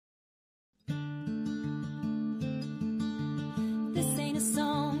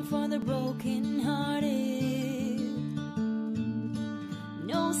song for the broken-hearted,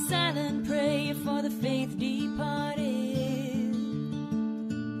 no silent prayer for the faith departed.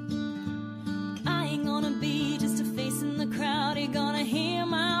 I ain't gonna be just a face in the crowd. You're gonna hear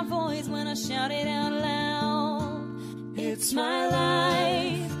my voice when I shout it out loud. It's my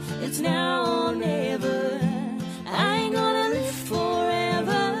life, it's now or never. I ain't gonna live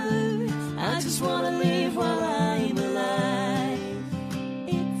forever, I just wanna live while I'm alive.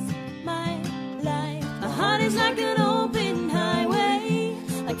 It's my life. My heart is like an open highway,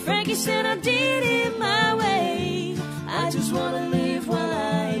 like Frankie said I did it my way. I just wanna live while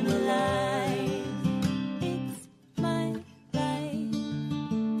I'm alive. It's my life.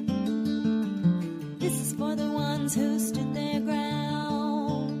 This is for the ones who stood their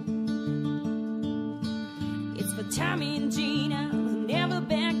ground. It's for Tommy and Gina who never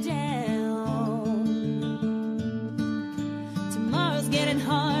back down. Tomorrow's getting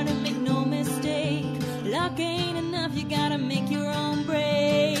harder, make no mistake. Luck ain't enough, you gotta make your own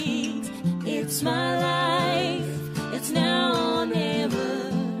breaks. It's my life, it's now or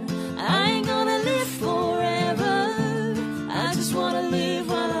never. I ain't gonna live forever, I just wanna live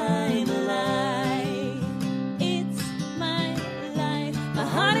while I'm alive. It's my life. My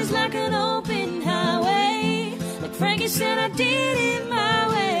heart is like an open highway, like Frankie said I did it my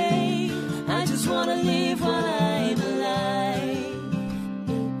way. I just wanna live while I'm alive.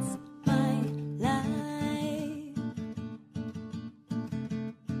 It's my life.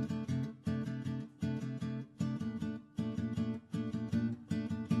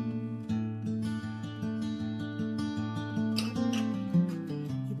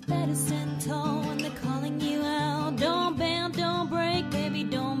 You better stand tall when they're calling you out. Don't bend, don't break, baby,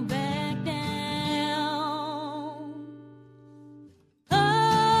 don't back down.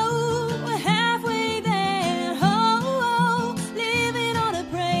 Oh, we're halfway there. Oh, oh, living on a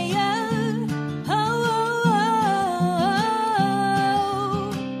prayer. Oh, oh, oh,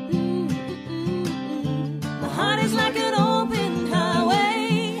 My heart is like an open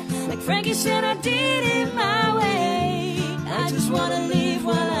highway, like Frankie said I did it my way. I just wanna live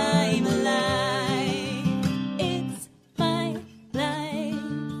while I'm alive. It's my life.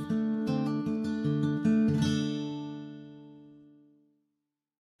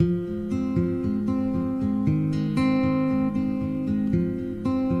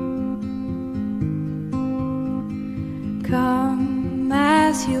 Come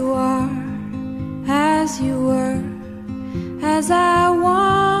as you are, as you were, as I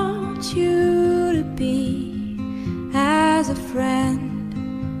want you to be, as a friend,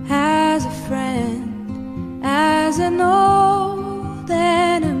 as a friend, as an old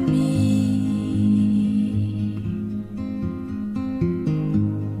enemy.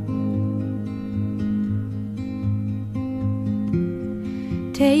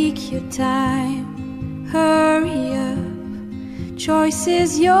 Take your time, hurry up. Choice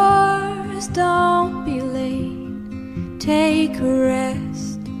is yours, don't be late. Take a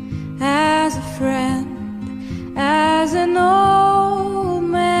rest, as a friend, as an old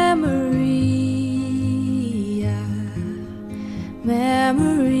memory.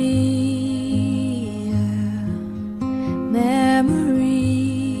 Memory, memory,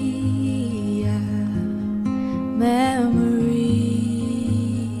 memory.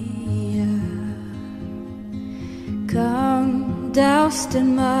 Come doused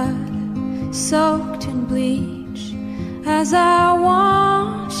in mud, soaked in bleach, as I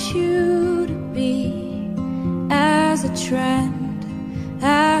want you to be, as a trend,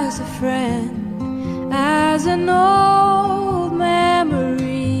 as a friend, as an old memory.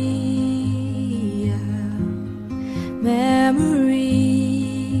 Memory,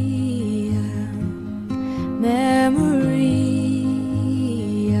 memory,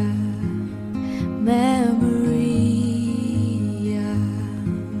 memory.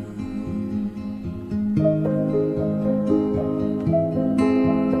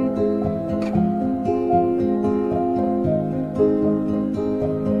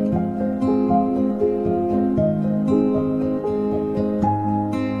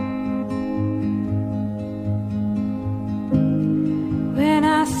 When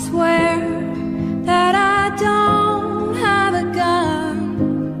I swear that I don't have a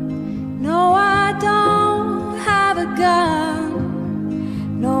gun, no, I don't have a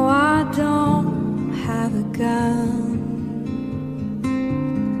gun, no, I don't have a gun.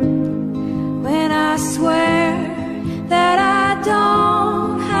 When I swear that I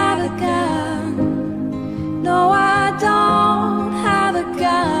don't have a gun, no, I don't have a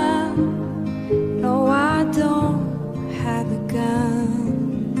gun, no, I don't have a gun.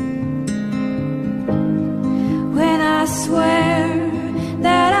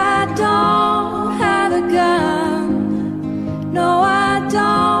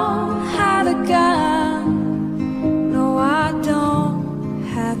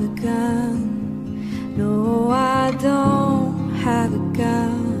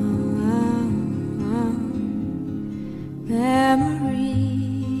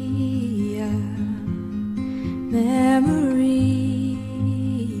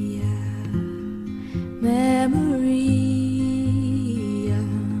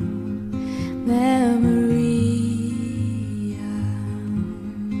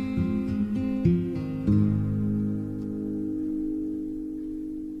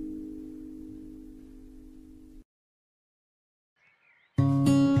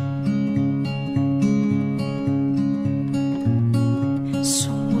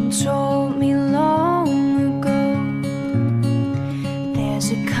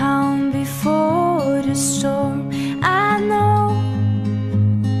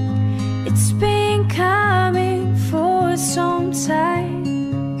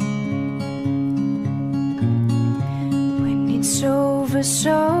 over,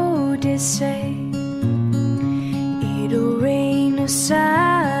 so they say. It'll rain a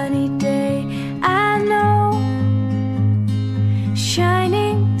sunny day, I know,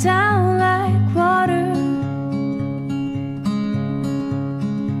 shining down like water.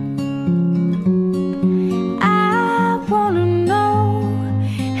 I wanna know,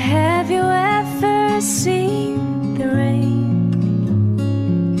 have you ever seen the rain?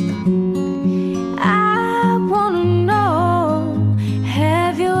 I wanna know,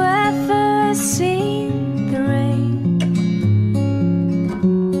 have you ever seen the rain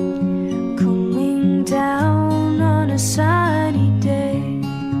coming down on a sunny day?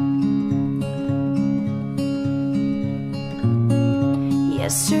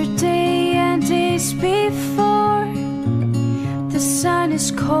 Yesterday and days before, the sun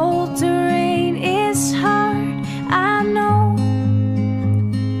is cold, the rain is hard, I know.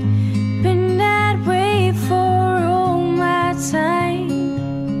 Been that way for all my time,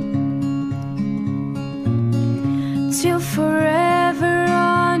 till forever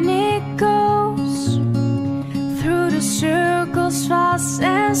on it goes, through the circles fast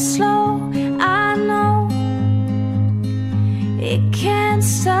and slow. I know it can't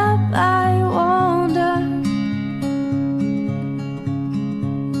stop, I wonder.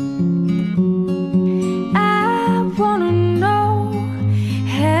 I wanna know,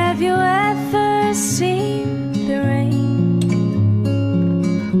 have you ever seen the rain?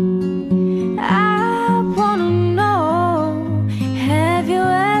 I wanna know, have you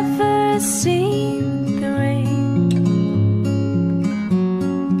ever seen the rain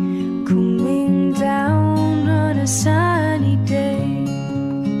coming down on a sunny day?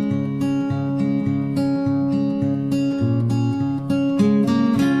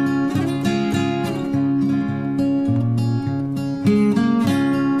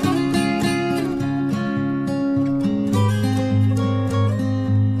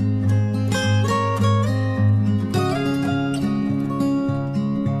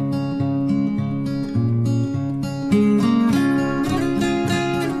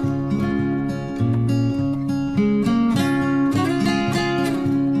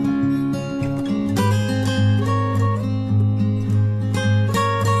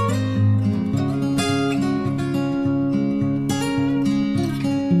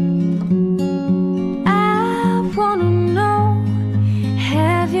 I wanna know,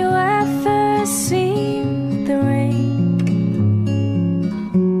 have you ever seen the rain?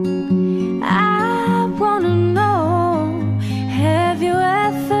 I wanna know, have you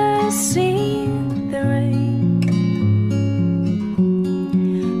ever seen the rain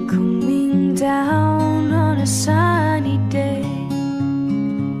coming down on a sunny day?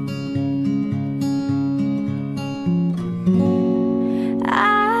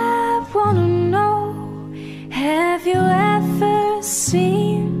 I wanna know, have you ever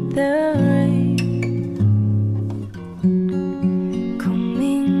seen the rain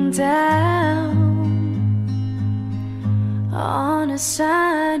coming down on a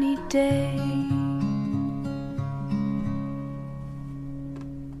sunny day?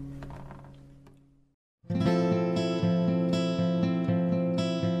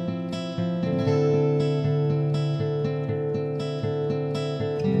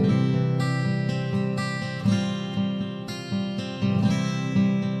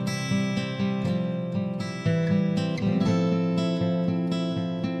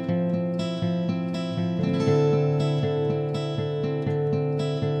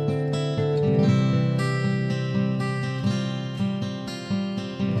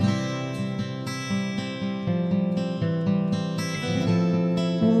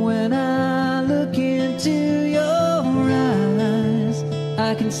 When I look into your eyes,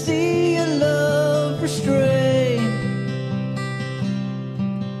 I can see your love restrained.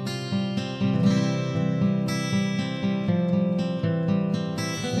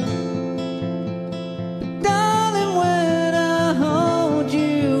 But darling, when I hold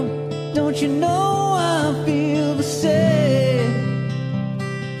you, don't you know I feel the same?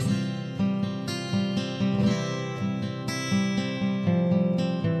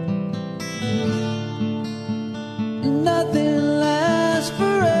 Nothing lasts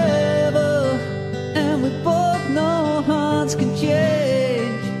forever, and we both know hearts can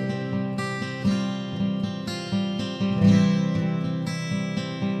change.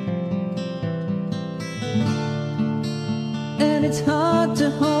 And it's hard to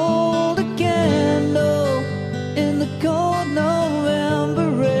hold a candle in the cold November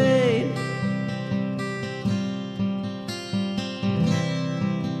rain.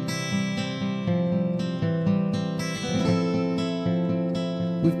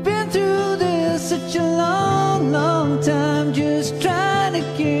 We've been through this such a long, long time, just trying trying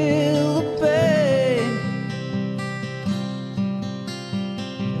to kill the pain.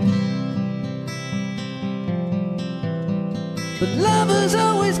 But lovers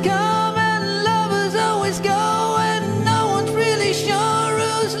always come and lovers always go, and no one's really sure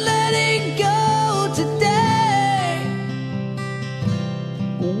who's letting go today,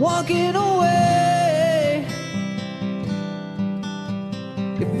 walking away.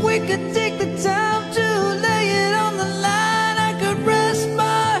 If we could take the time to lay it on the line, I could rest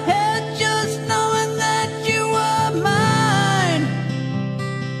my head just knowing that you were mine,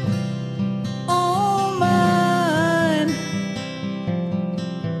 all mine.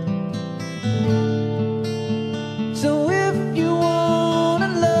 So if you wanna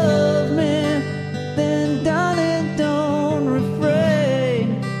love me, then darling, don't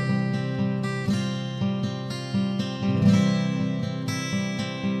refrain.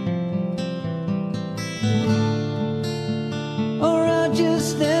 Or I'll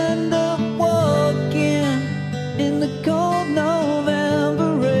just end up walking in the cold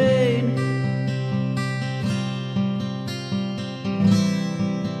November rain.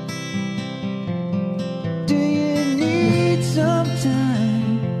 Do you need some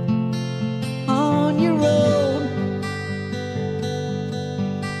time on your own?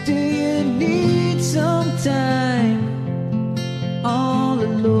 Do you need some time all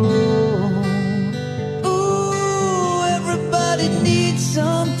alone? Ooh, everybody needs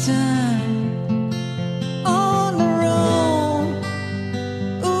some time on their own.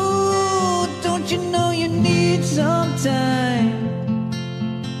 Ooh, don't you know you need some time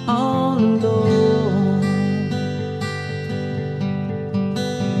all alone?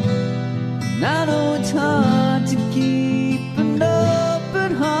 And I know it's hard to keep an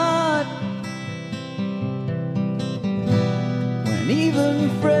open heart when even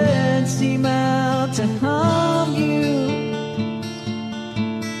friends seem out to harm you.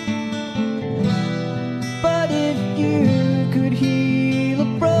 But if you could heal a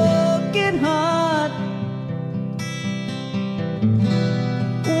broken heart,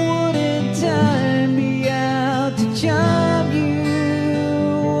 wouldn't time be out to charm you?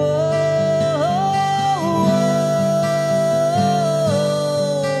 Oh, oh, oh.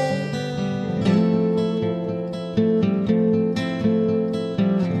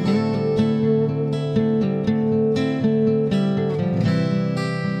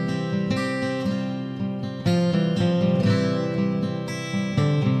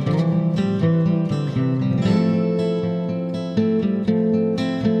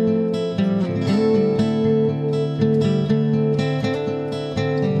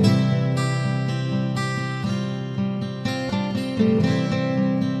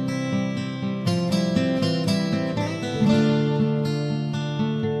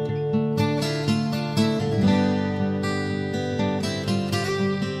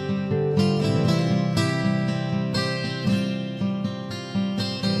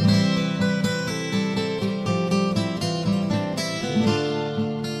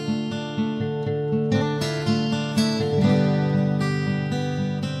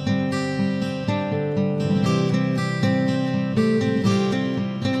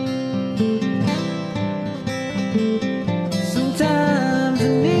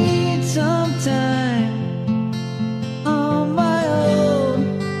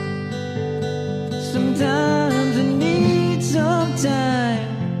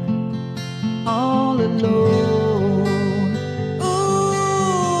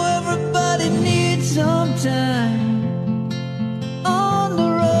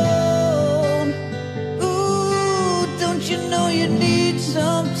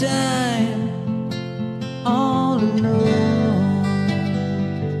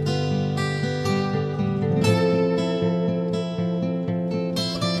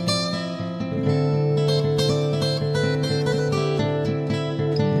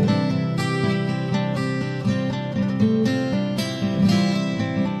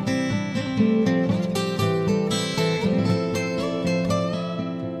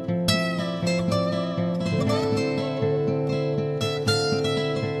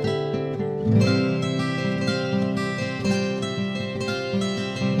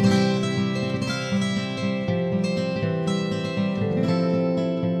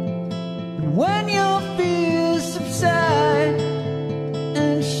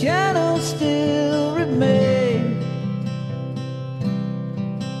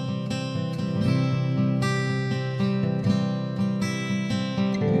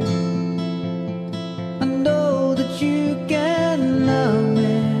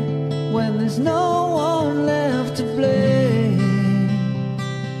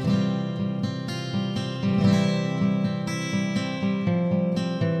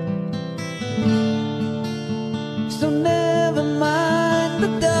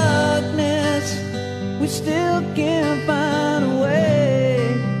 still can't find a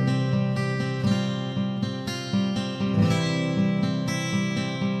way.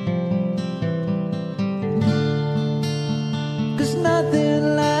 'Cause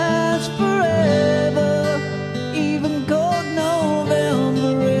nothing lasts forever, even cold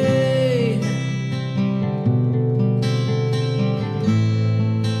November rain.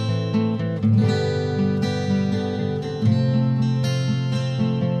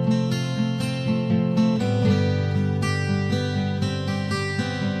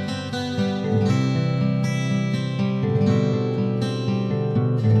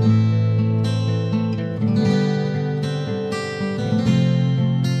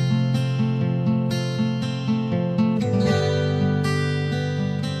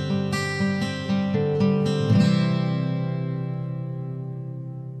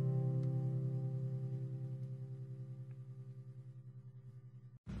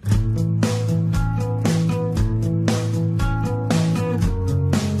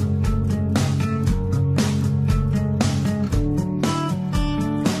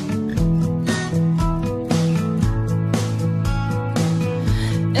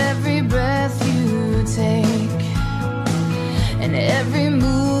 Every breath you take and every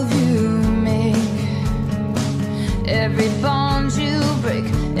move you make, every bond you break,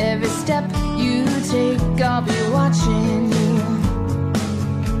 every step you take, I'll be watching you.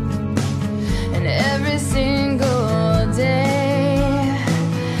 And every single day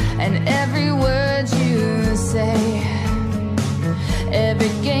and every word you say,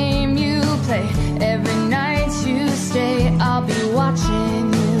 every game you play, every night you stay, I'll be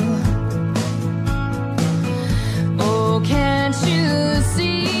watching you. Oh, can't you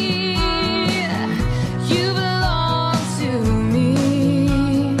see you belong to me?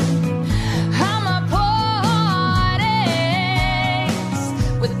 How my poor heart aches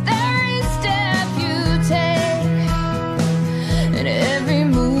with every step you take and every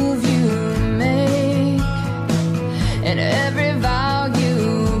move you make and every vow you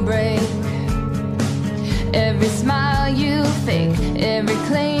break, every smile you fake, every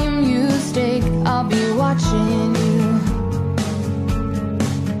claim you stake, I'll be watching you.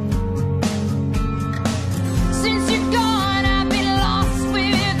 Since you're gone, I've been lost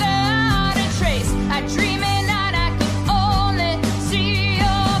without a trace. I dream at night, I can only see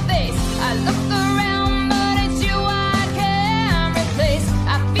your face. I look around, but it's you I can't replace.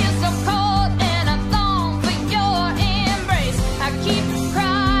 I feel so cold and I long for your embrace. I keep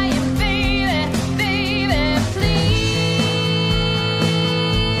crying, baby, baby, please.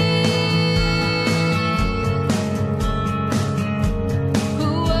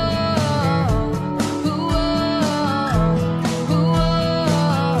 Ooh, oh, ooh, oh, ooh, oh.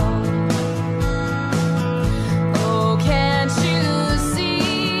 Oh, can't you see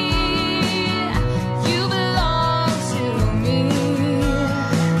you belong to me?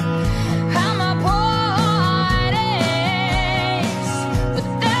 How my poor heart aches with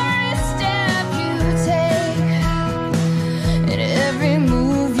every step you take and every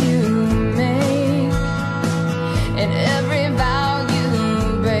move you make and every vow you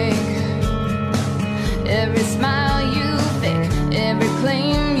break, every smile you fake, every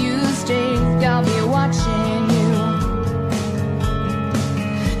claim you stake, I'll be watching you.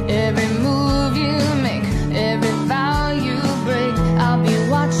 Every move you make, every vow you break, I'll be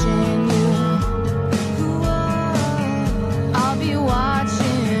watching you. I'll be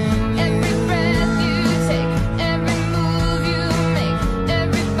watching every breath you take, every move you make,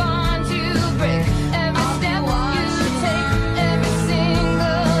 every bond you break, every step you take, every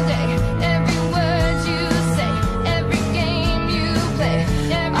single day, every word you say, every game you play,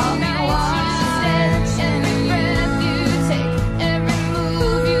 every night you stay, every breath you take, every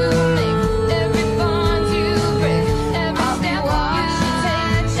move you make, every bond you break, every step you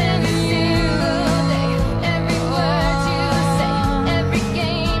take, every single day, every word you say, every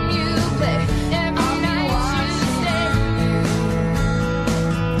game you play, every night you stay.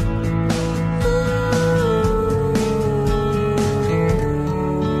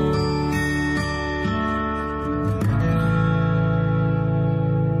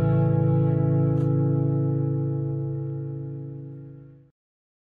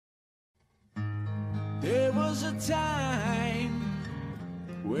 There was a time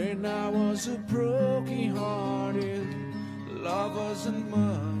when I was a broken-hearted. Love wasn't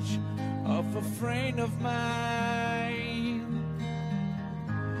much of a friend of mine.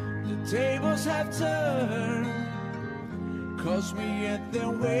 The tables have turned, 'cause me and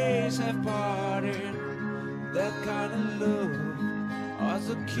their ways have parted. That kind of love was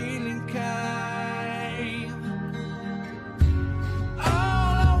a killing kind.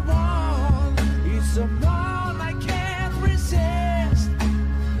 All I want is some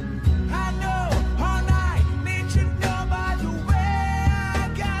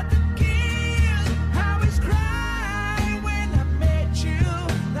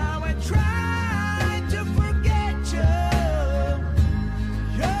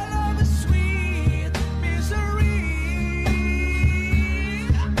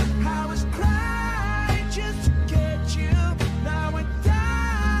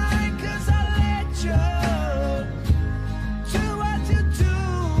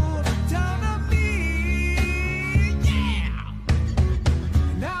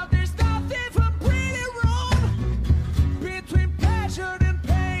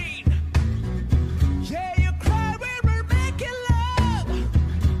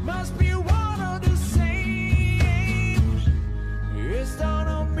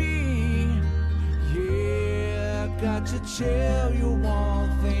got to tell you one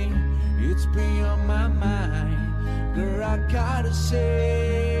thing, it's been on my mind. Girl, I gotta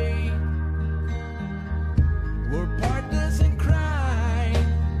say, we're partners in crime.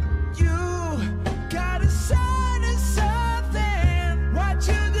 You gotta sign us something. What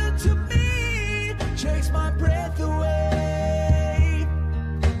you do to me takes my breath away.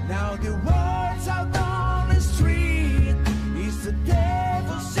 Now the words out on the street is the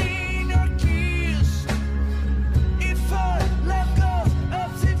devil's in your kiss. If our love goes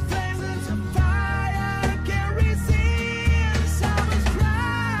up in flames and fire, I can't resist. I was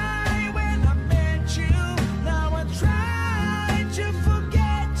crying when I met you. Now I'm trying to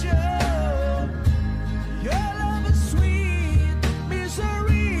forget you. Your love is sweet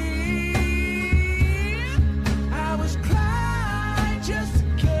misery. I was crying just to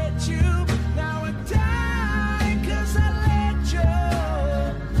get you. Now I'm dying 'cause I let you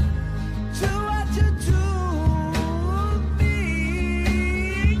do what you do to me.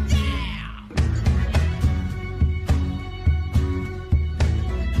 Yeah.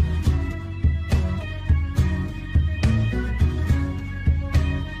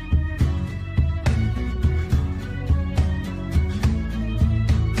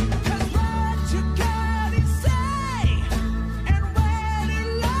 Cause what you gotta say, and when it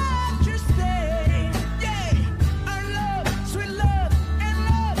left you stay. Yeah, our love, sweet love, and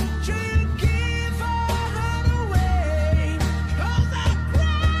love, should you give our heart away? 'Cause I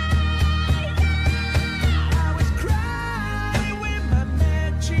cried, I was crying when I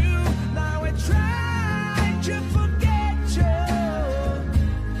met you. Now I try to forget you.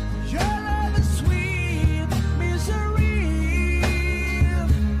 Your love is sweet misery.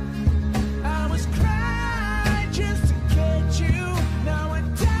 I was crying just to get you. Now I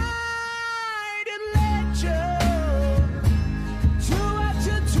died and let you do what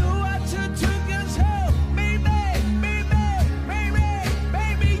you do, what you do. 'Cause oh, baby, baby, baby,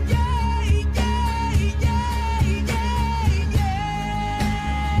 baby, yeah, yeah, yeah, yeah, yeah.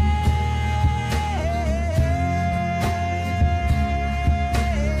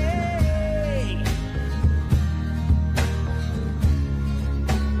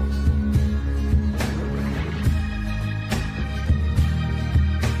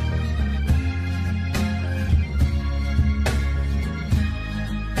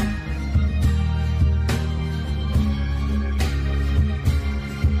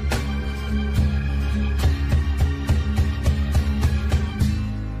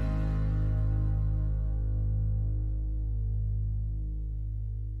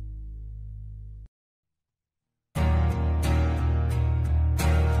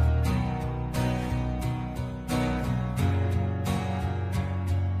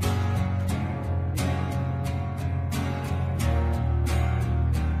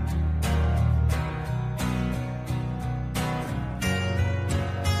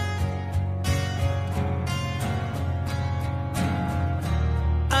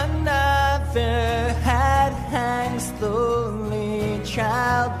 Another hat hangs slowly,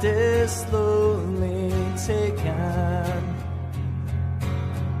 child is slowly taken.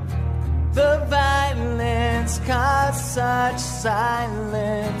 The violence caused such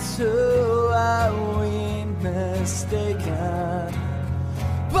silence. Who are we mistaken?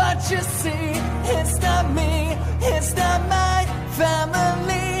 But you see, it's not me, it's not my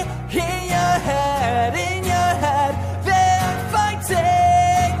family. In your head, they're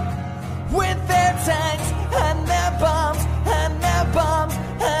fighting with their tanks and their bombs and their bombs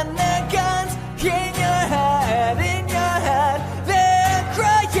and their guns. In your head, they're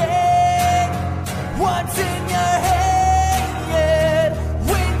crying. What's in your head?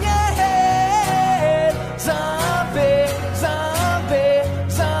 In your head, zombie, zombie,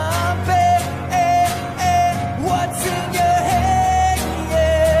 zombie. What's in your head?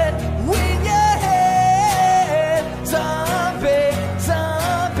 In your head, zombie,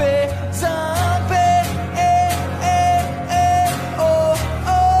 zombie, zombie. Oh,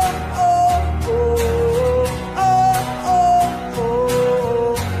 oh, oh, oh, oh, oh,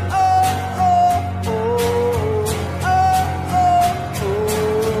 oh,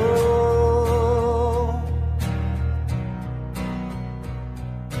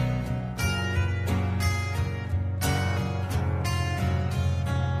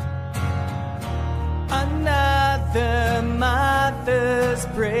 Another mother's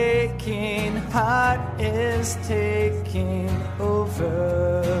breaking heart is taking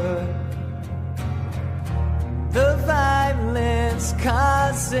over. The violence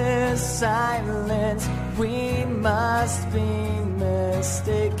causes silence. We must be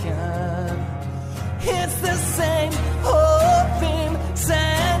mistaken. It's the same old theme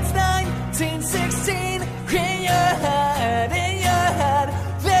since 1916. In your head.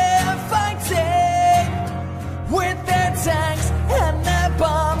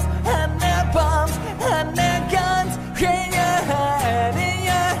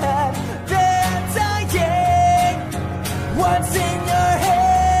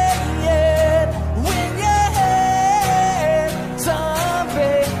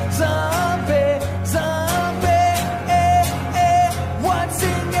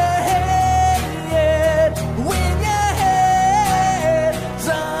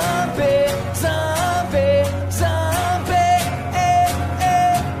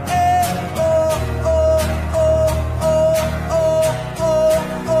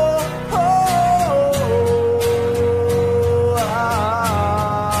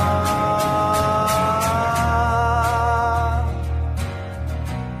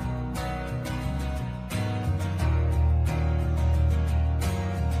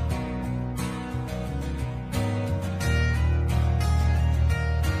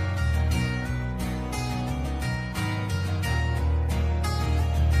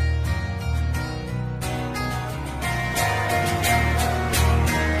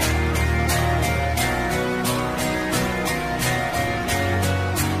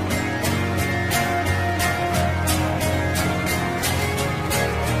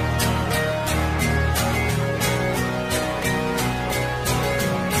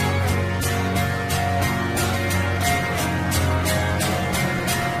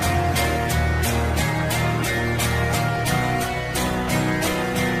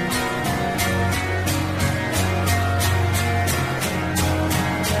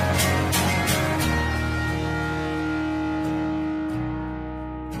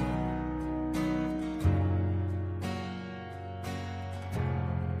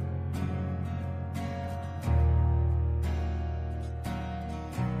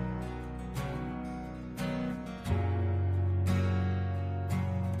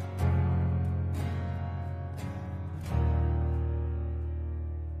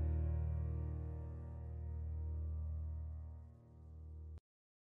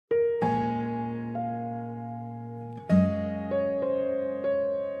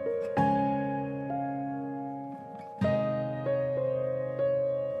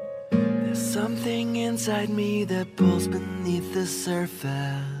 something inside me that pulls beneath the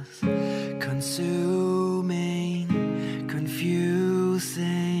surface, consuming,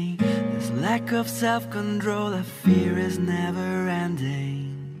 confusing. This lack of self-control I fear is never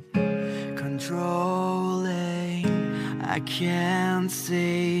ending, controlling. I can't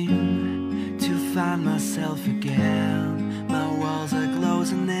seem to find myself again. My walls are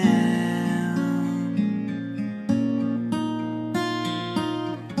closing in.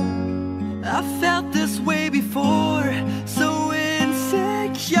 I felt this way before, so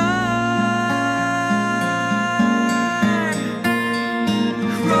insecure,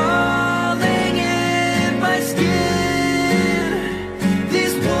 crawling in my skin.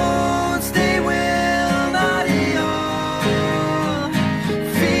 These wounds, they will not heal.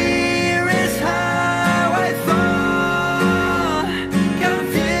 Fear is how I fall,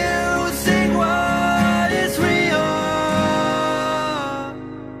 confusing what is real.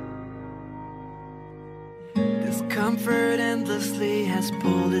 Discomfort endlessly has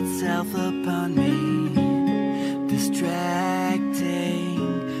pulled itself upon me, distracting,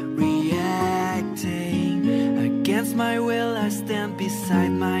 reacting. Against my will I stand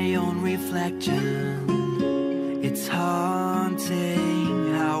beside my own reflection. It's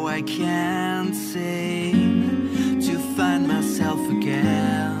haunting how I can't seem to find myself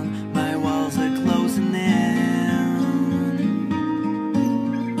again. My walls are closing in.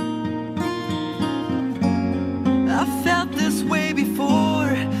 I felt this way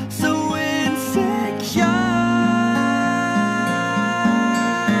before, so insecure,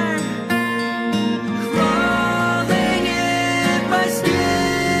 crawling in my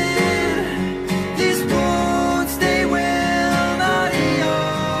skin. These wounds, they will not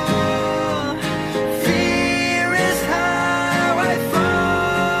heal. Fear is how I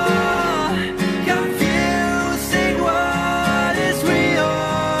fall, confusing what is real.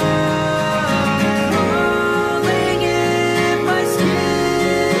 Crawling in my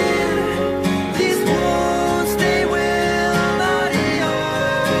skin. These wounds, they will not heal.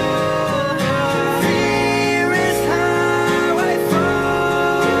 Fear is how I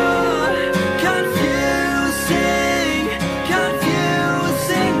fall, confusing,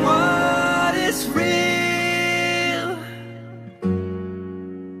 confusing what is real.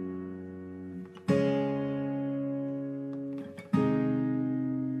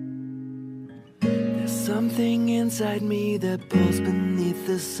 There's something inside me that pulls beneath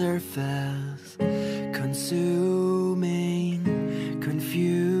the surface, consuming,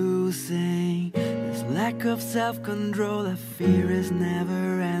 confusing. This lack of self-control I fear is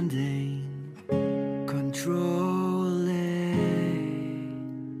never ending, controlling.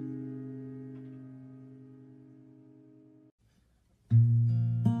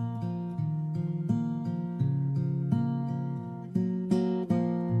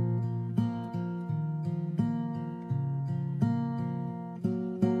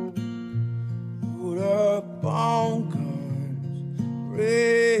 Load up on guns,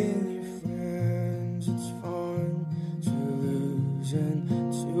 bring your friends. It's fun to lose and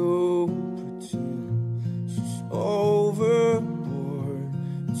to pretend. She's overboard,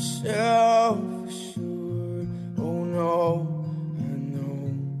 self-assured. Oh no, I know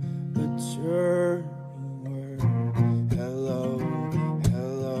the dirty word. Hello, hello,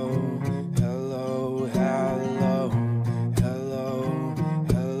 hello, hello, hello, hello,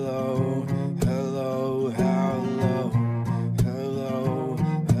 hello, hello,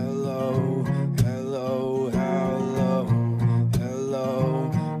 hello, hello, hello, hello,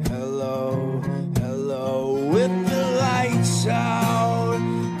 hello, hello. With the lights out,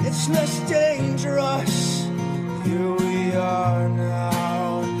 it's less dangerous. Here we are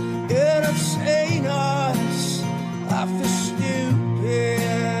now, entertain us. I feel stupid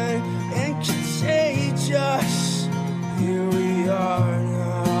and contagious. Here we are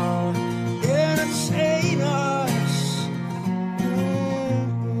now, entertain us.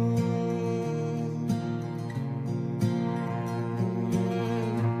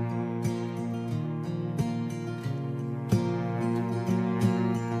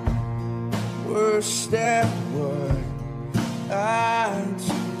 Worst at what I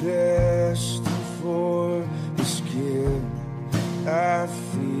do best for this kid. I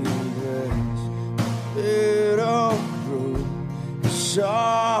feel this little group. It's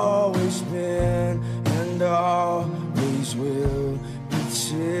always been and always will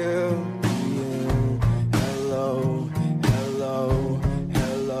until the end. Hello, hello,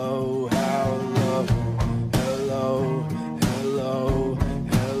 hello, hello, hello, hello, hello,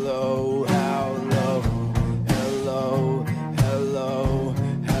 hello, hello, hello,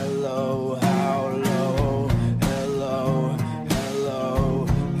 hello, hello, hello, hello,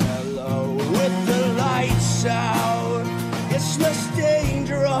 hello.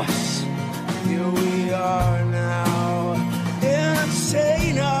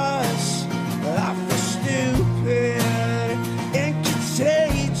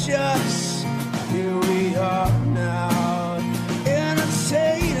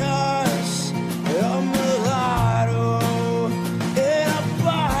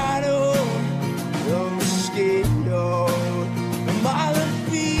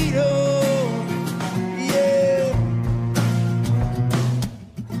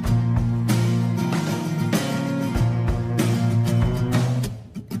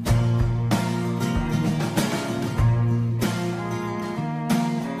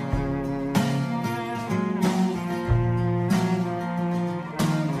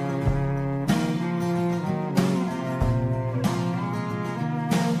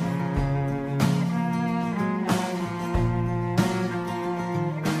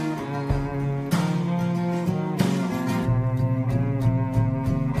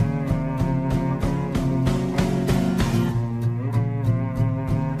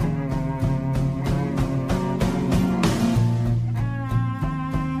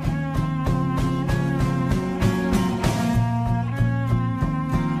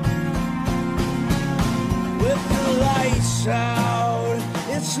 lights out,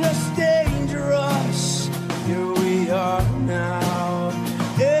 it's less dangerous. Here we are now,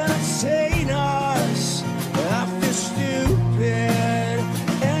 entertain us. I feel stupid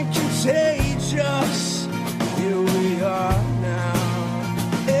and contagious. Here we are now,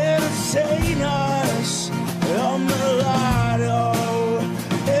 entertain us. A mulatto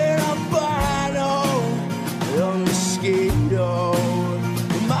and albino, a mosquito,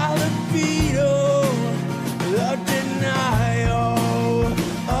 my libido, a denial,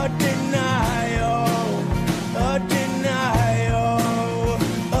 a denial, a denial,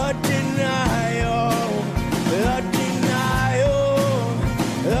 a denial, a denial,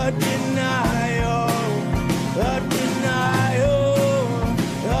 a denial, a denial,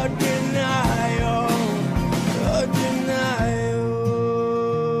 a denial, a denial.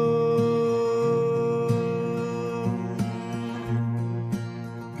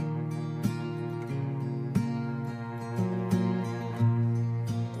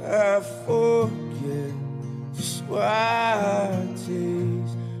 I forget just why I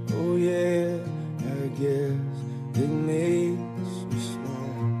taste. Oh yeah, I guess it makes me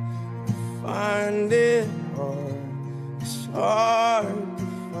smile. I find it hard, it's hard to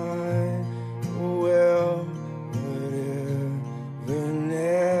find. Oh well, whatever, never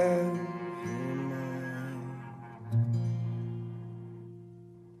mind.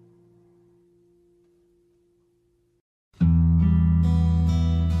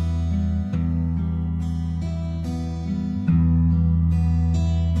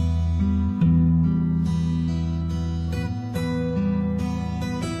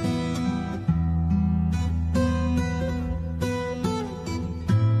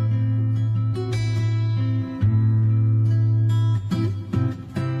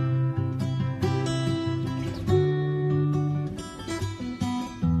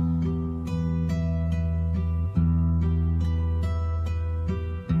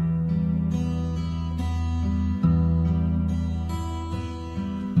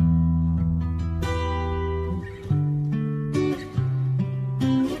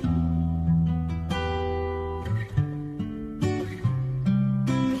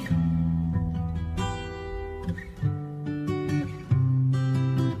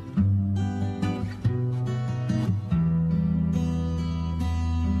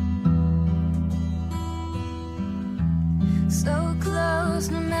 So close,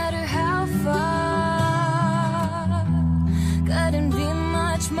 no matter how far. Couldn't be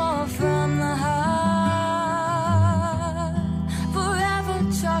much more from the heart. Forever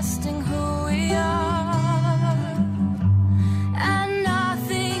trusting who we are, and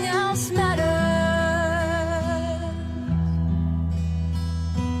nothing else matters.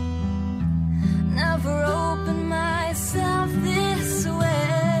 Never opened myself this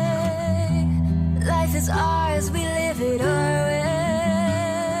way. Life is ours, we live it our way.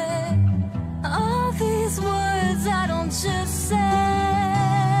 All these words I don't just say.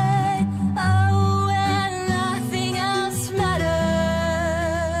 Oh, and nothing else matters.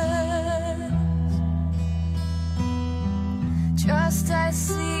 Trust I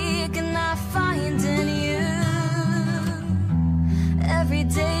seek and I find in you. Every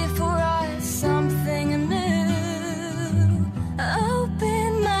day for us something new.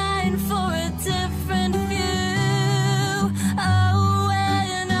 Open mind for a different view.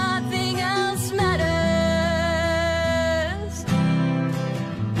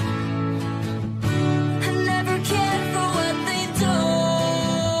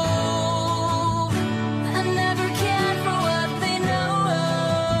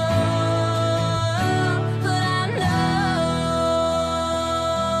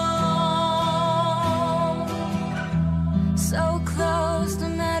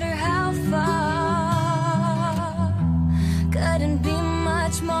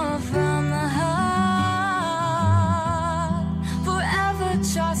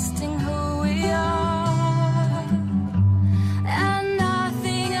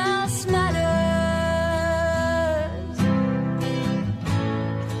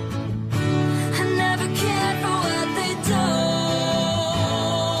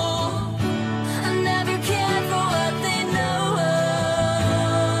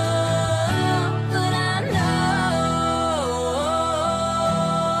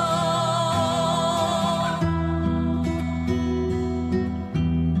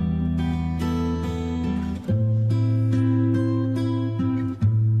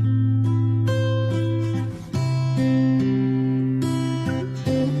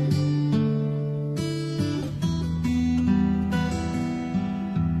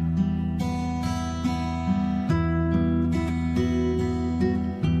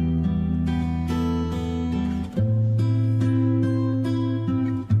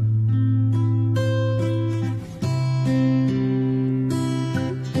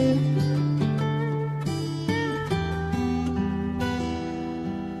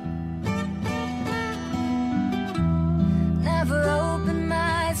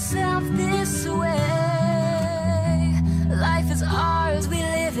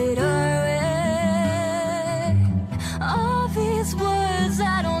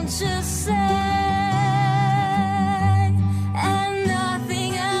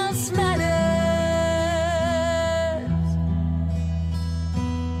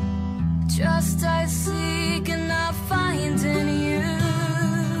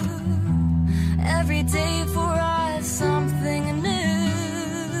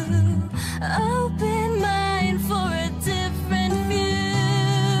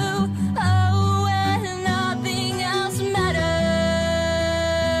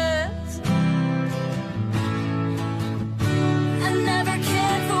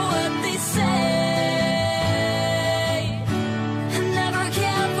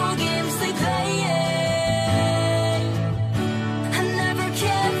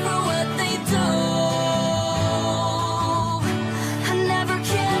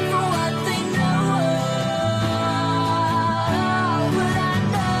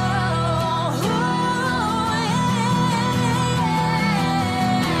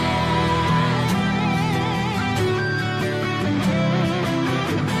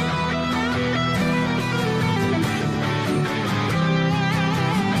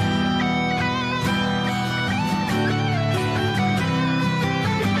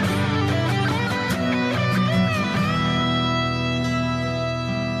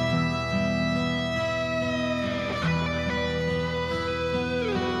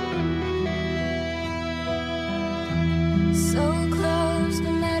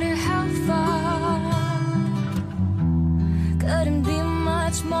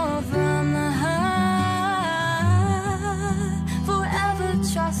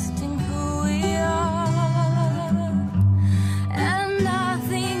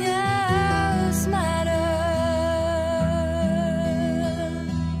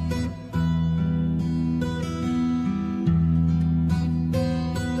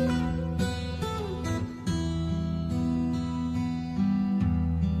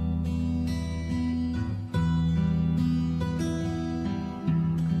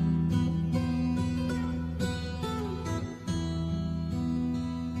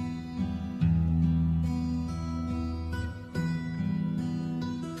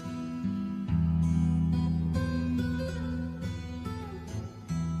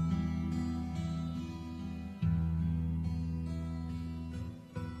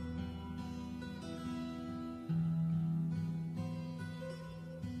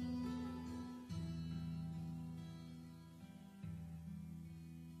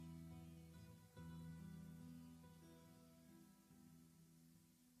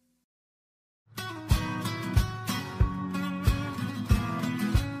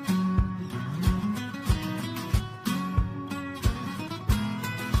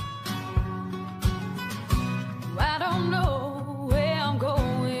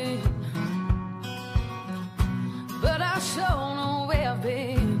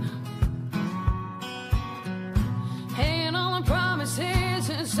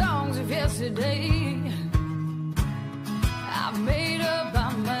 today. I've made up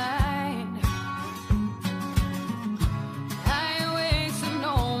my mind. I ain't wasting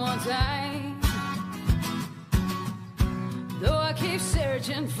no more time. Though I keep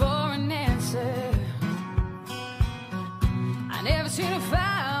searching for an answer, I never seem to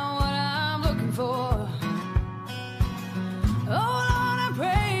find what I'm looking for. Oh Lord, I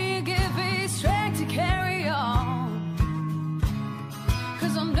pray you give me strength to carry on,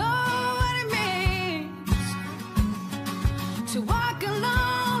 'cause I know what it means to walk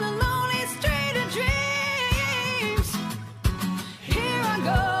alone a lonely street of dreams. Here I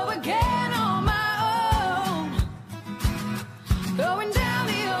go again on my own, going down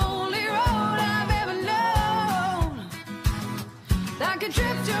the only road I've ever known. Like a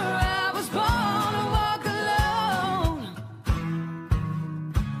drifter, I was born to walk alone.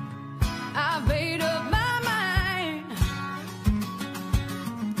 I've made up my mind.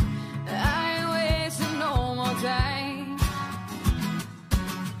 I ain't wasting no more time.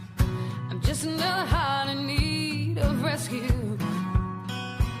 I'm just another heart in need of rescue,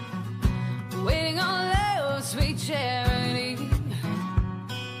 waiting on love, sweet charity.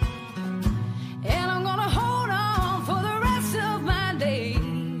 And I'm gonna hold on for the rest of my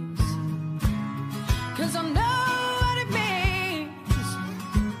days, 'cause I know what it means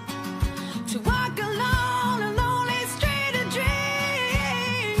to walk alone a lonely street of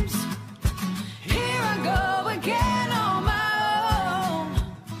dreams. Here I go again on my own,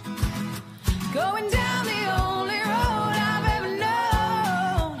 going down the only road I've ever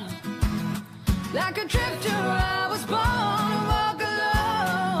known. Like a drifter, I was born to walk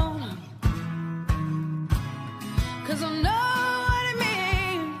alone, 'cause I know what it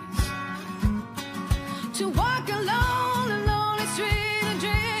means to walk alone a lonely street of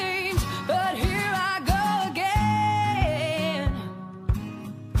dreams. But here I go again.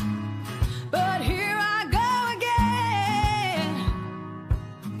 But here I go again.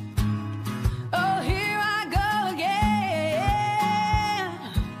 Oh, here I go again.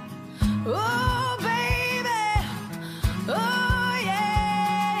 Oh, baby. Oh,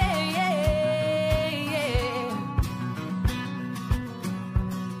 yeah, yeah, yeah.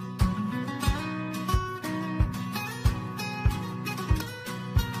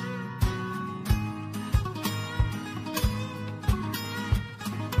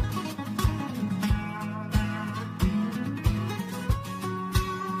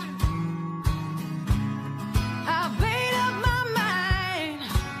 I've made up my mind.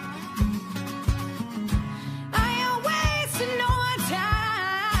 I ain't wasting no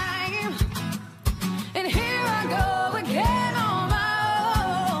time. And here I go again on my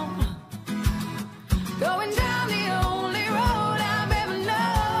own, going down the only road I've ever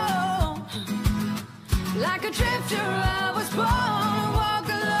known. Like a drifter, I was born to walk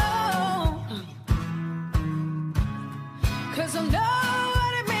alone, 'cause I know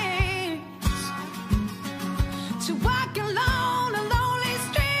what it means to walk alone a lonely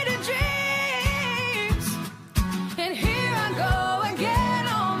street of dreams. And here I go again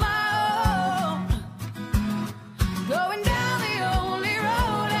on my own, going down the only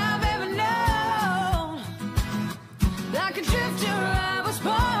road I've ever known. Like a drifter, I was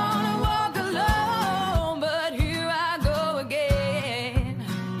born to walk alone. But here I go again.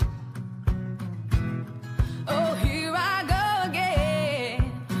 Oh, here I go again.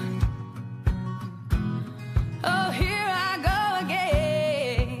 Oh, here I go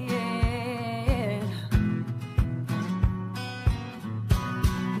again.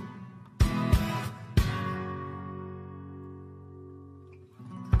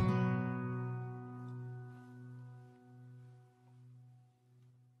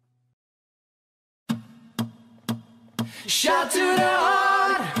 Shot to the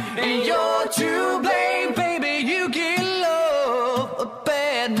heart, and you're to blame, baby. You give love a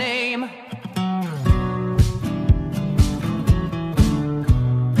bad name.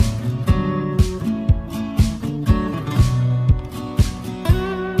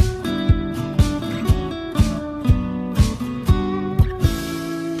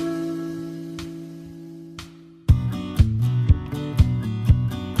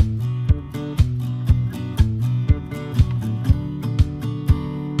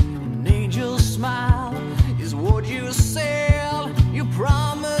 An angel's smile is what you sell. You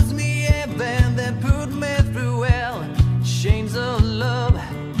promised me heaven, then put me through hell. Chains of love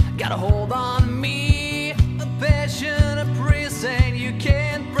got a hold on me, a passion, a prison you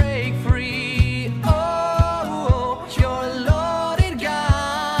can't break free. Oh, you're a loaded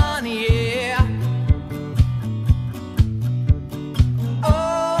gun, yeah.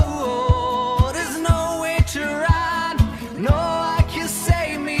 Oh, there's no way to run. No, I can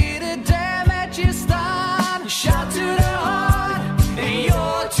save me today.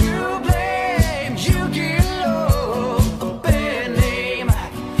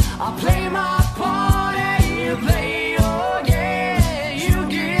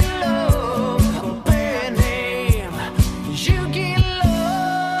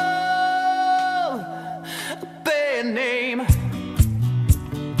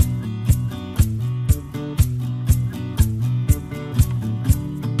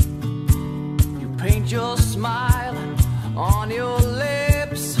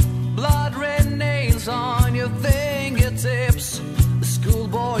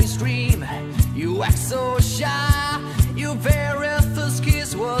 You act so shy. Your very first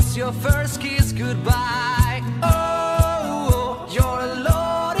kiss was your first kiss goodbye. Oh, you're a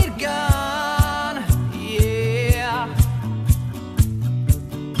loaded gun. Yeah.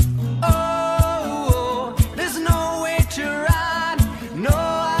 Oh, there's no way to run. No,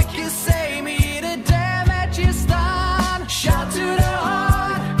 I can say me the damage is done. Shout to the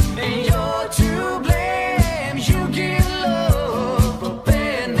heart, and you're to blame. You give love a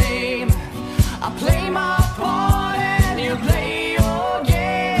bad name. I play my part and you play your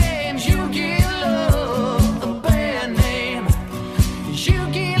games. You give love a bad name. You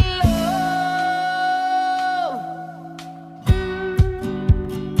give love.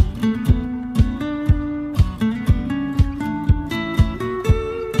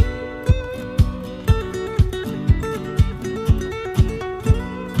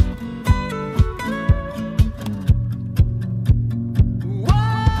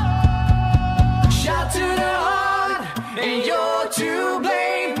 Shout to the heart, and you're to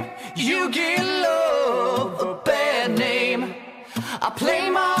blame. You give love a bad name. I play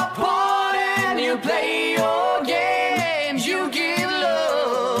my part and you play your games. You give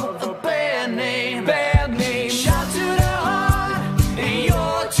love a bad name. Bad name. Shout to the heart, and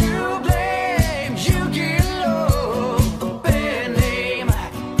you're to blame. You give love a bad name.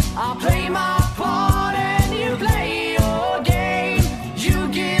 I play my part and you play your game. You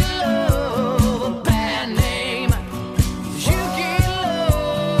give love a bad name. You give love.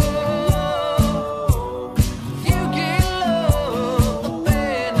 You give love a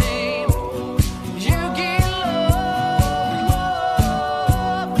bad name. You give love.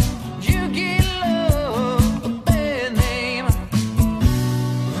 You give love a bad name.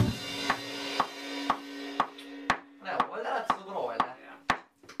 Nej, det lät så bra eller?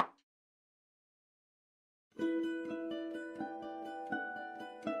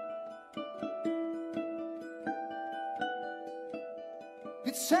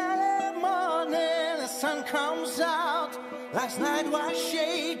 It's Saturday morning, the sun comes out. Last night was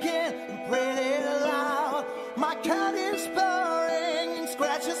shaking and pretty loud. My cat is purring and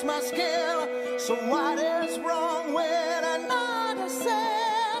scratches my skin. So what is wrong when I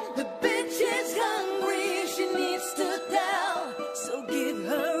understand? The bitch is hungry, she needs to tell. So give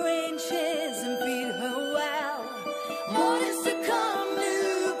her inches and feed her well. More is to come,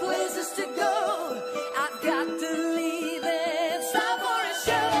 new places to go. I've got to leave it, stop for a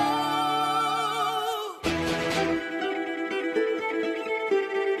show.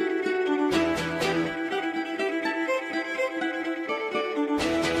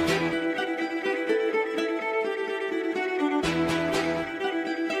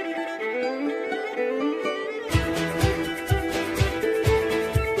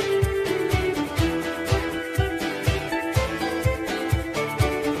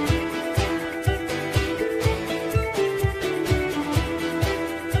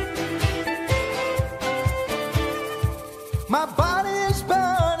 My body is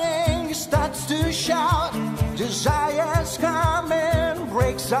burning, it starts to shout. Desire's coming,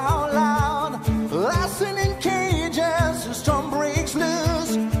 breaks out loud. Lasting in cages, the storm breaks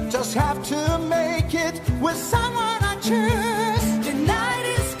loose. Just have to make it with someone I choose. The night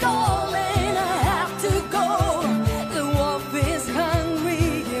is calling, I have to go. The wolf is hungry,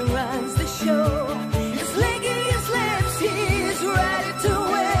 he runs the show. He's licking his lips, he's ready to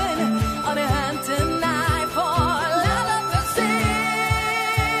win. On a hunt tonight for love of the sea.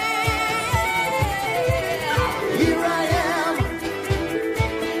 Here I am,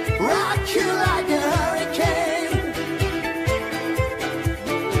 rock you like a hurricane.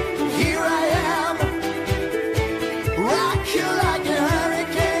 Here I am, rock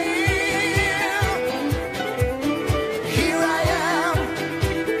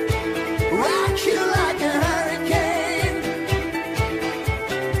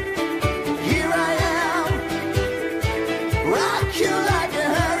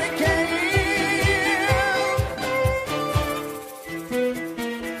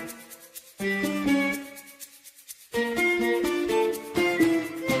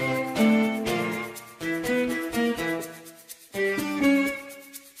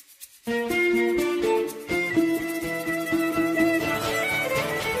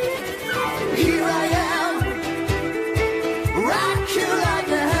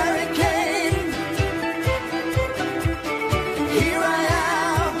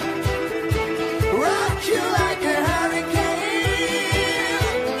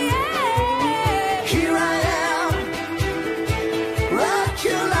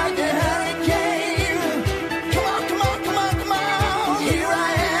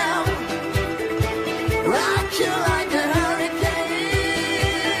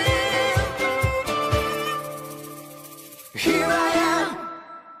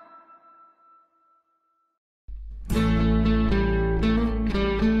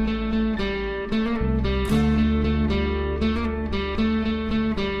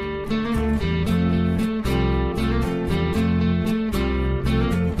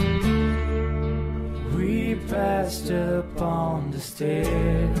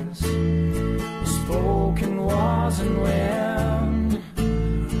stairs, spoken was and when,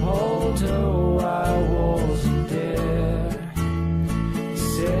 although I wasn't there, he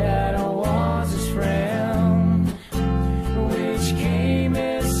said I was his friend, which came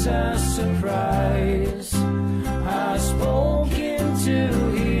as a surprise. I spoke into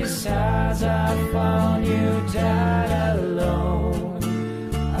his eyes, I found you died alone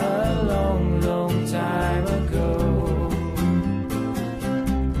a long, long time ago.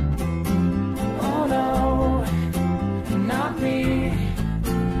 Oh no, not me,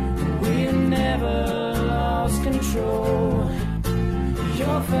 we never lost control.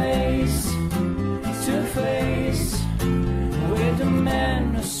 Your face to face with the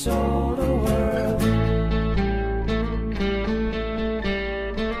man who sold the world.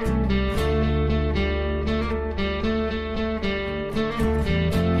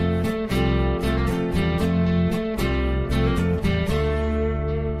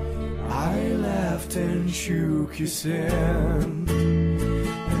 Shook his hand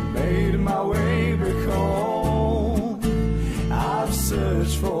and made my way back home. I've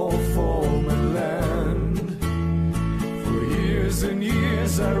searched for former land, for years and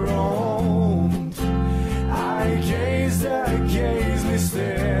years I roamed. I gazely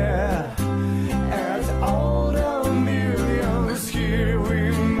stare at all the millions here.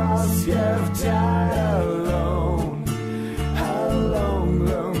 We must have died alone a long,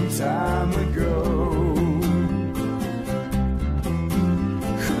 long time ago.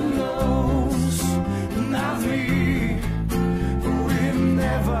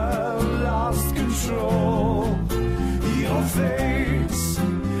 Your face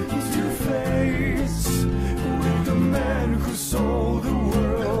to face with the man who sold the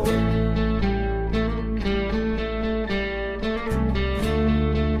world.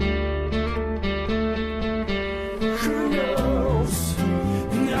 Who knows?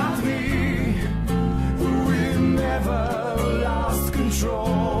 Not me. We never lost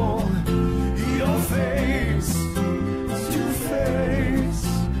control. Your face to face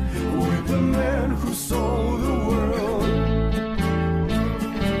with the man who sold the world.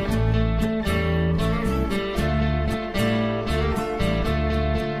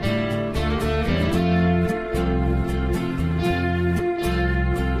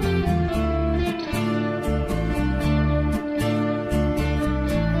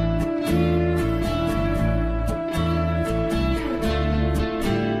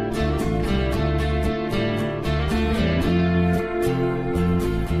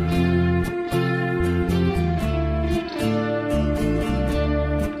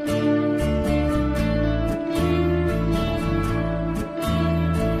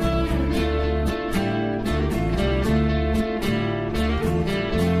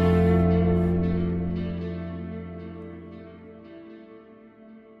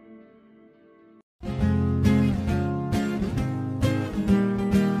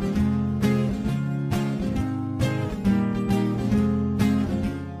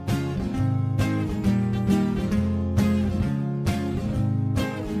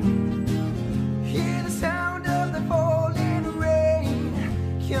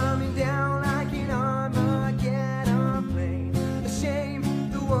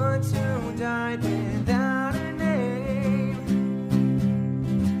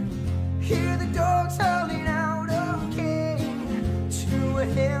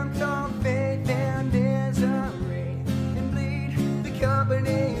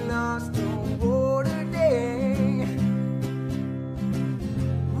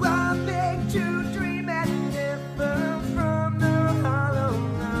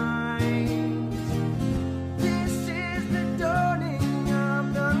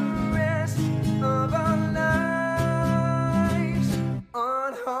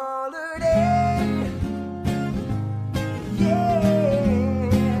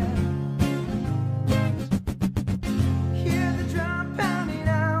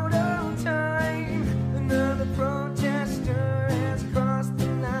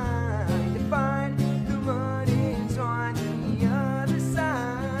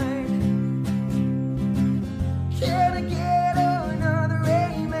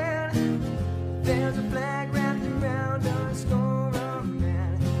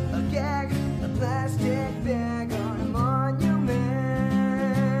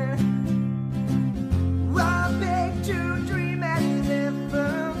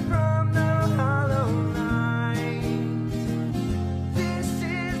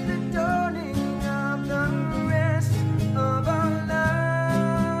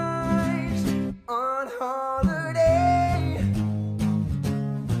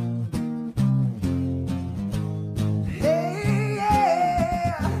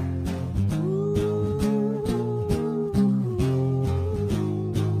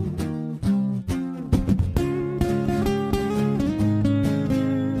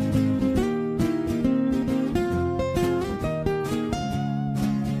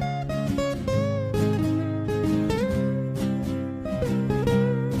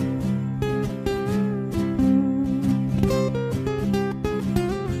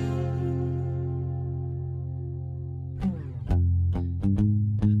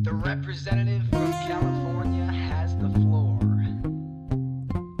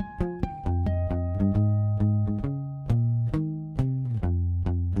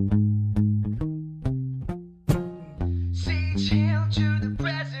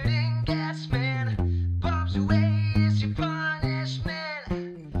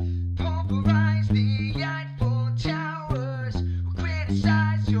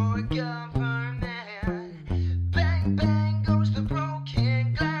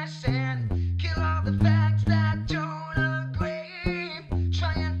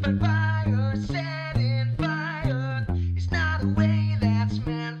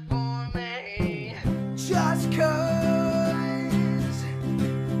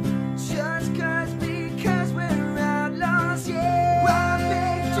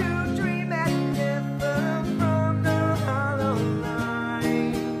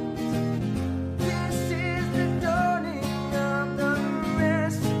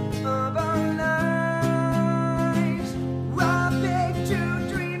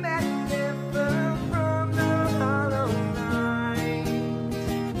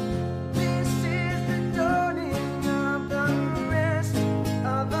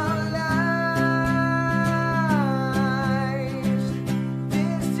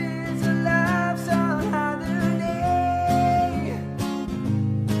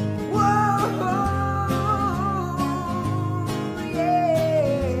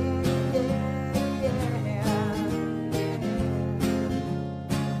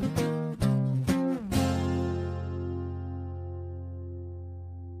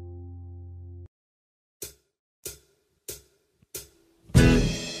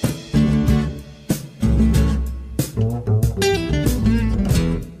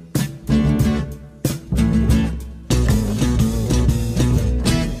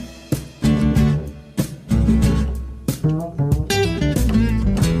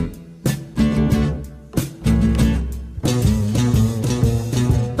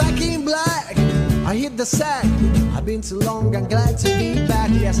 the sack. I've been too long, I'm glad to be back.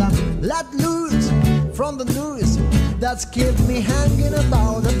 Yes, I'm let loose from the noose that's kept me hanging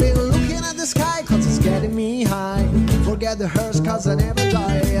about. I've been looking at the sky cause it's getting me high. Forget the hearse cause I never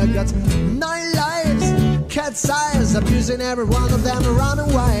die. I got 9 lives, cat's eyes, abusing every one of them around a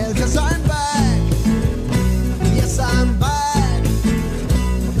while. Cause I'm back, yes I'm back.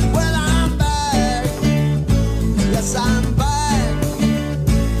 Well I'm back, yes I'm back.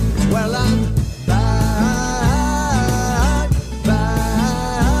 Well I'm back,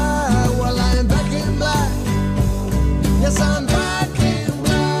 back. Well I'm back in black. Yes I'm back in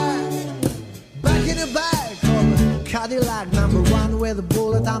black. Back in the back of Cadillac #1 with a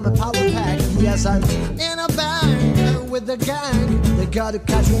bullet, I'm a power pack. Yes I'm in a bag with the gang. They gotta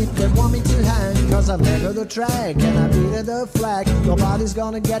catch me if they want me to hang. Cause I've left the track and I beat the flag. Nobody's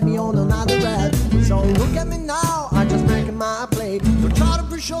gonna get me on another rap. So look at me now, I'm just making my play. Don't try to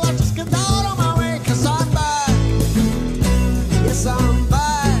push your life, just get out of my way. Cause I'm back, yes I'm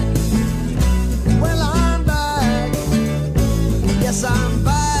back. Well I'm back, yes I'm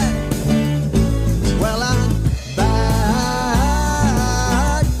back. Well I'm back,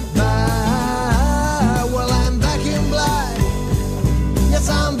 back. Well I'm back in black. Yes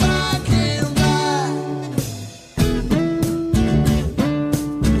I'm back in black.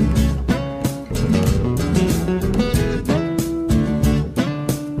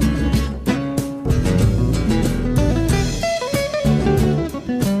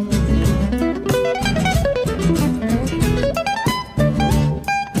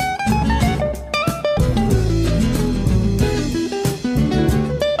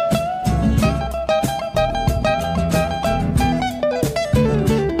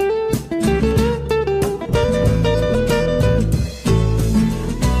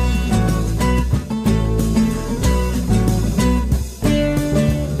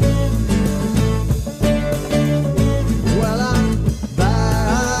 Well I'm back,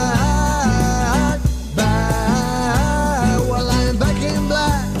 back. Well I'm back in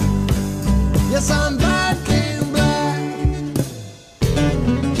black. Yes I'm back in black.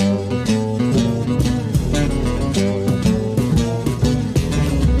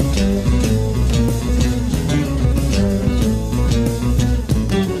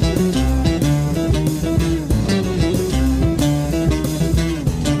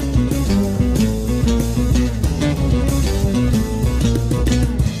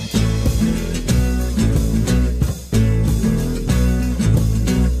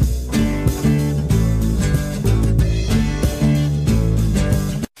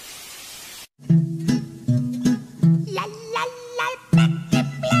 La la la, back in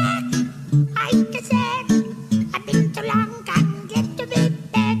black. Like I said, I've been too long, can't get to be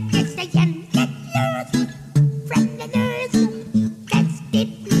back. Yes, I am get loose from the news. That's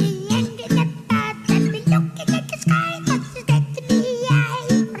deeply hanging about. I've been looking at the sky, cause it's getting me high.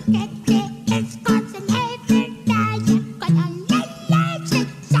 Forget the escorts and never die. Gonna lay lights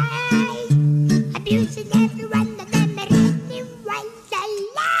inside. Abusing everyone that I'm running while I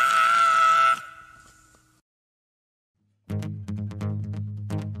lie.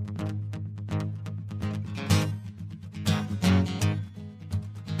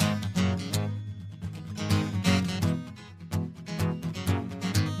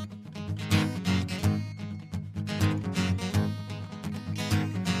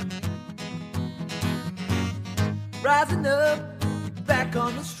 Rising up, back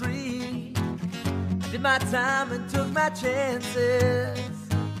on the street. I did my time and took my chances.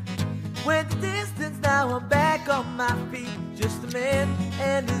 Went the distance, now I'm back on my feet. Just a man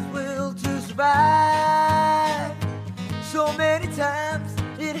and his will to survive. So many times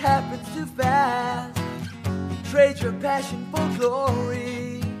it happens too fast. Trade your passion for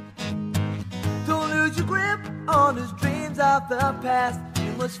glory. Don't lose your grip on those dreams of the past.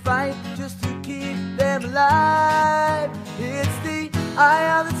 You must fight just to keep them alive. It's the eye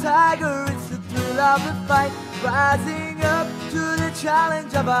of the tiger, it's the thrill of the fight. Rising up to the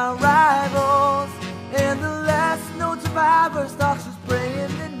challenge of our rivals. And the last known survivor stalks us prey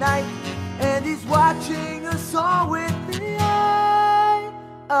in the night. And he's watching us all with the eye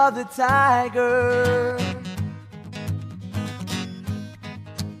of the tiger.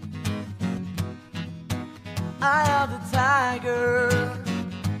 Eye of the tiger.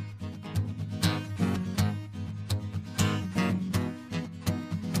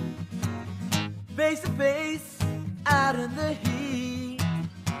 Face to face, out in the heat,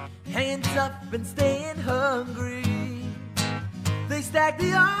 hanging tough and staying hungry. They stack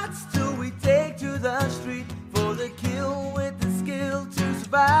the odds till we take to the street for the kill with the skill to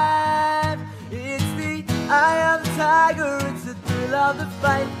survive. It's the I am the tiger, it's the thrill of the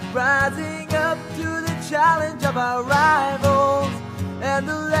fight, rising up to the challenge of our rivals. And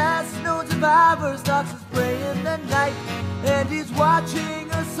the last known survivor stalks his prey in the night, and he's watching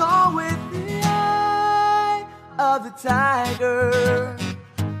us all with the eye of the tiger.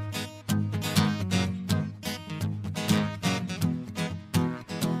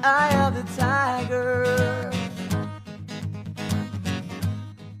 Eye of the tiger.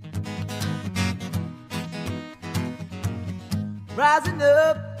 Rising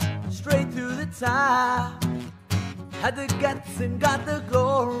up straight through the top, had the guts and got the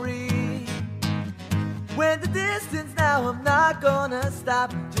glory. Went the distance, now I'm not gonna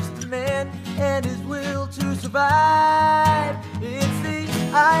stop. Just a man and his will to survive. It's the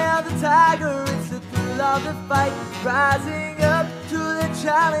eye of the tiger, it's the thrill of the fight, rising up to the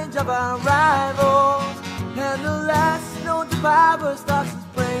challenge of our rivals. And the last known survivor stalks his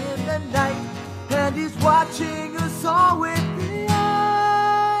prey in the night, and he's watching us all with the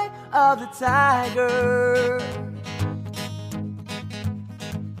eye of the tiger.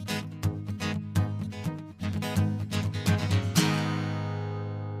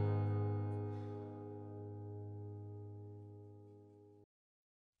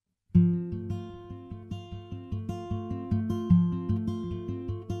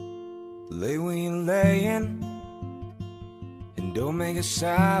 Lay where you're laying and don't make a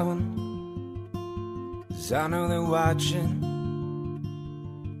sound, 'cause I know they're watching.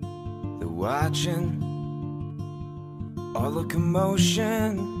 They're watching all the commotion,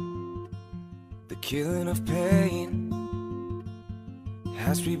 the killing of pain,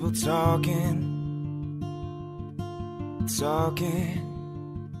 has people talking.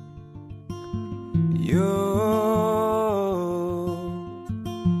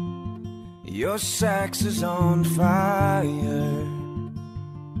 Your sex is on fire,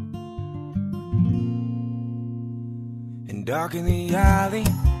 and dark in the alley,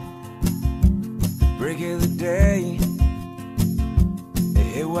 break of the day, they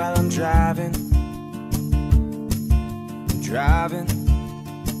hit while I'm driving,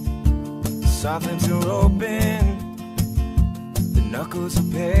 soft lips are open, the knuckles are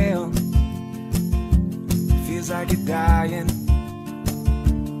pale, feels like you're dying.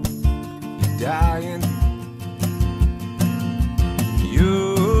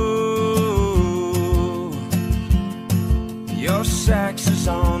 Your sex is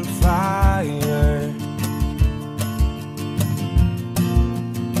on fire,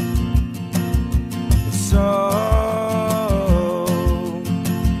 so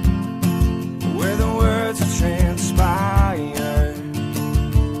where the words transpire,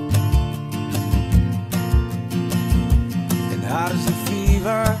 and hot as the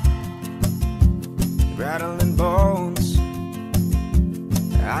fever, rattling bones,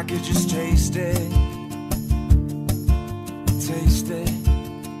 I could just taste it,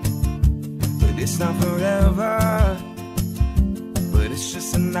 but it's not forever, but it's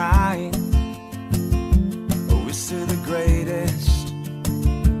just a night, oh, it's to the greatest,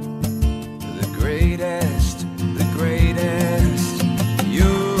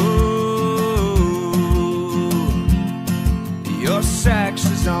 your sex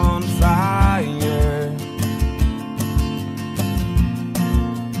is on fire,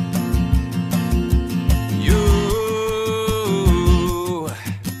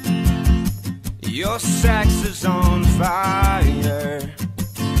 your sex is on fire.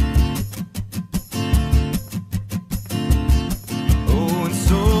 Oh, and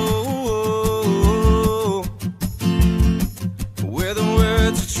so where the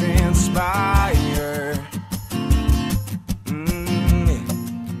words transpire,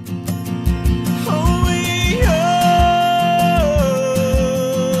 oh,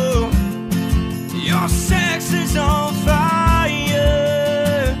 your sex is on fire.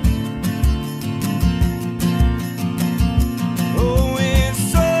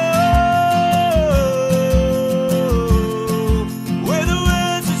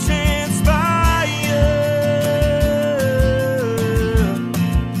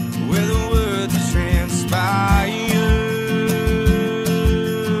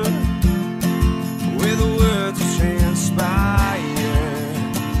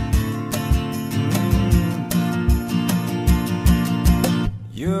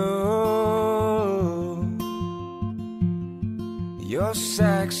 Your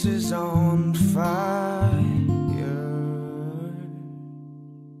sex is on fire.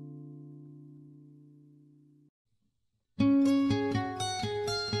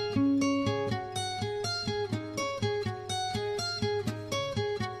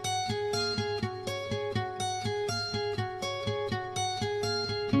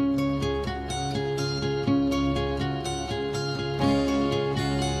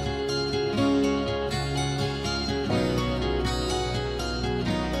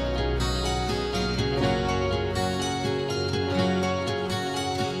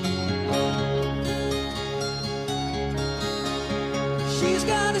 She's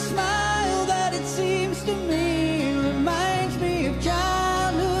got a smile that it seems to me reminds me of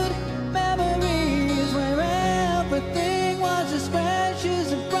childhood memories where everything was as fresh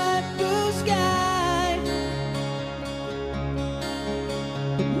as a bright blue sky.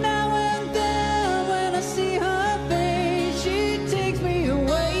 But now and then when I see her face, she takes me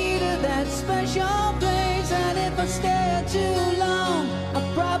away to that special place. And if I stare too long,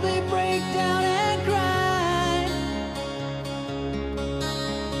 I'll probably break down and cry.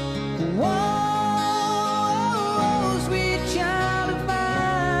 Whoa, sweet child of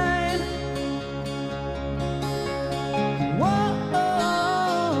mine. Whoa,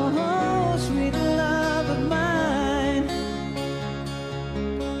 sweet love of mine.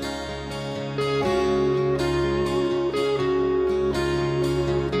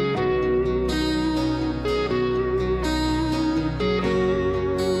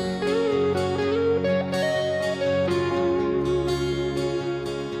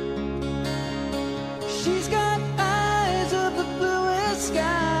 She's got eyes of the bluest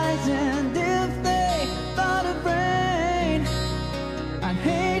skies, and if they thought of rain, I'd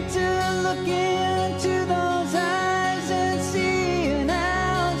hate to look into those eyes and see an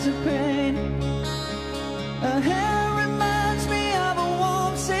ounce of pain. Her hair reminds me of a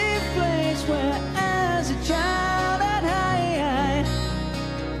warm, safe place where, as a child, I'd hide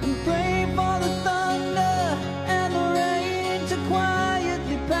and pray for the thunder and the rain to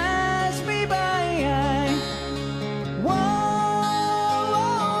quietly pass me by. Whoa,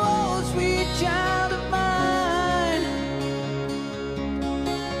 sweet child of mine.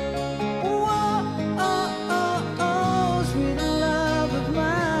 Whoa, sweet love of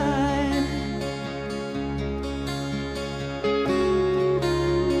mine.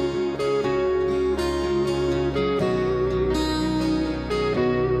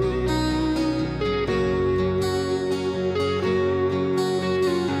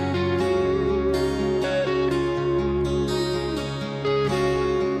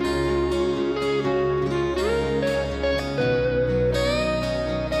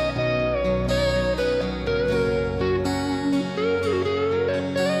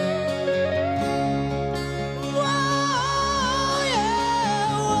 Whoa,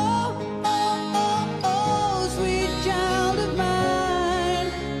 yeah, whoa, sweet child of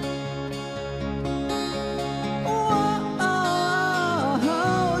mine. Whoa,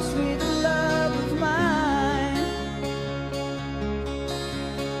 sweet love of mine.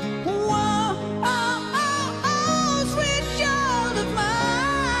 Whoa, sweet child of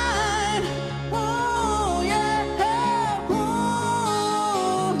mine. Oh, yeah,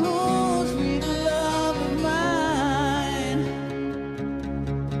 whoa, sweet love of mine.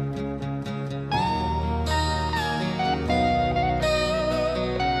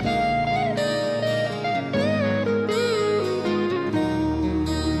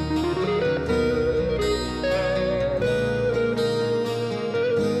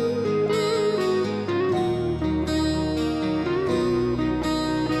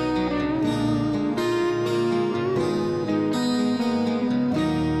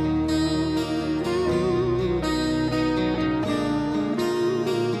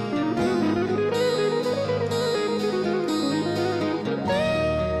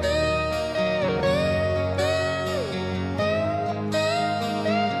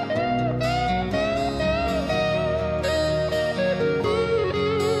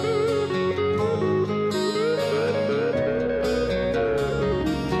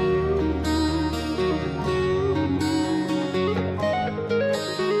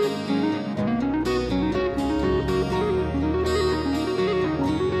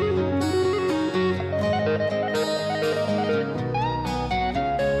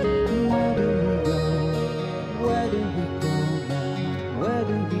 Where do we go now? Where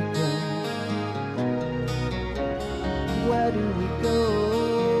do we go? Where do we go?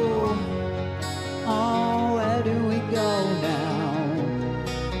 Oh, where do we go now?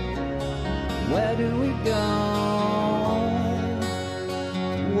 Where do we go?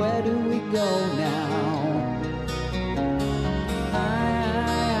 Where do we go now?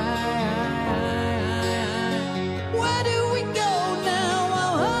 Where do we go now?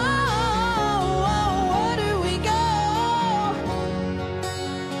 Where do we go?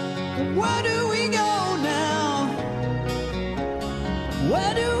 Where do we go now?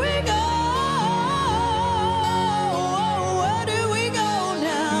 Where do we go? Where do we go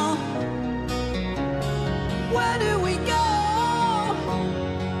now? Where do we go?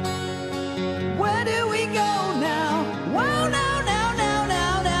 Where do we go now? Wow, now,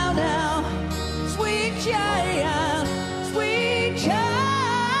 sweet child, sweet child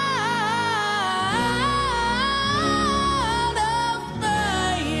of mine.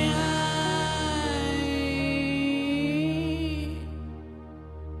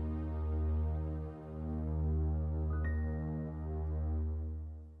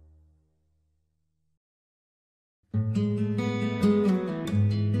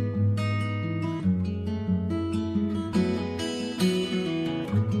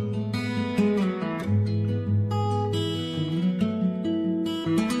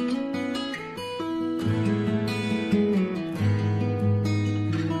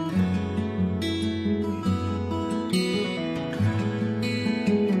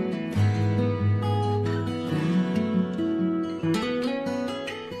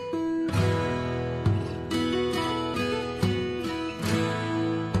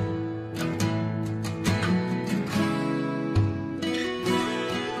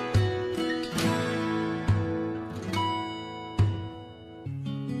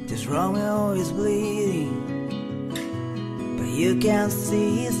 can't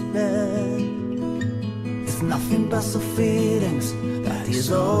see his bed. It's nothing but the feelings that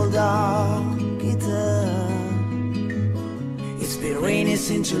is all dark guitar. It's been raining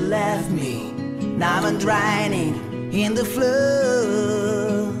since you left me. Now I'm drowning in the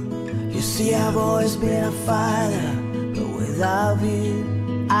flood. You see, I've always been a fighter, but without you,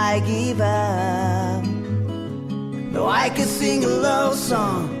 I give up. Though I could sing a love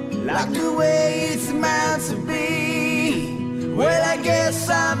song like the way it's meant to be. Well, I guess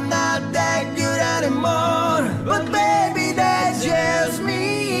I'm not that good anymore, but baby, that's just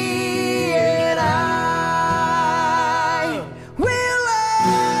me, and I will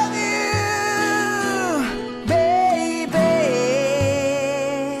love you, baby.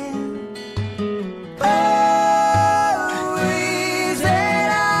 Always,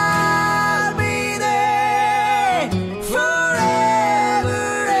 and I'll be there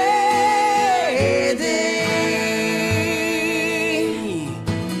forever and day.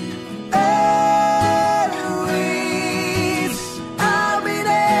 Always, I'll be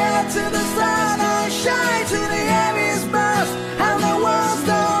there till the sun shines, till the heavens burst, and the world's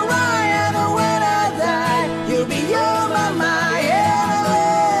gone right, and when I die, you'll be on my mind, and I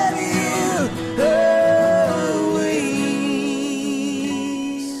love you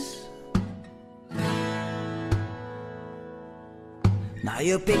always. Now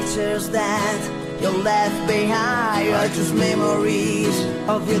your pictures that you left behind are just memories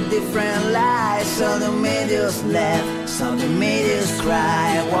of your different lives. Some that made you laugh, some that made you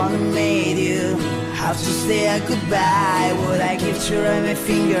cry, one that made you have to say a goodbye. Would I give to run my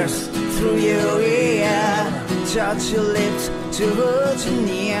fingers through your ear, touch your lips to hold you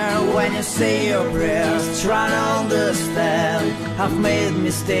near when you say your prayers? Try to understand, I've made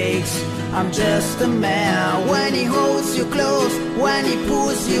mistakes, I'm just a man. When he holds you close, when he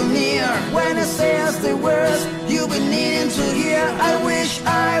pulls you near, when he says the words you've been needing to hear, I wish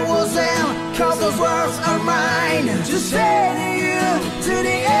I was him, cause those words are mine to say to you to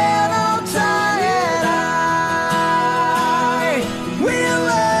the end of time. And I will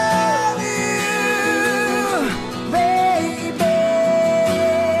love you, baby.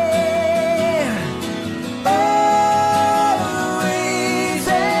 Always,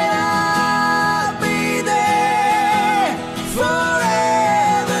 and I'll be there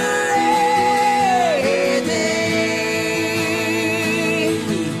forever and day.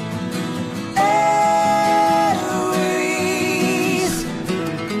 Always.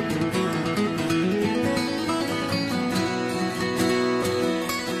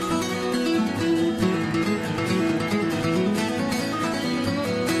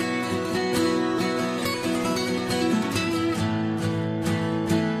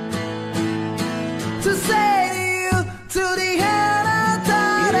 To say to you to the end of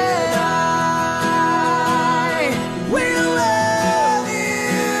time that I will love you,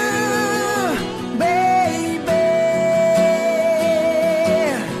 baby.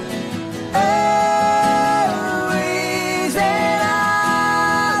 Always, and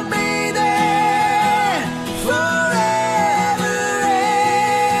I'll be there forever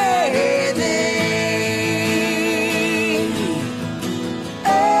and day.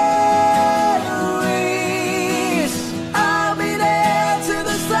 Always, I'll be there till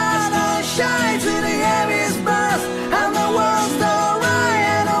the sun shines, till the heavens burst, and the world's done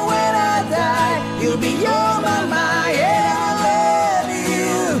right, and when I die, you'll be on my mind, and I love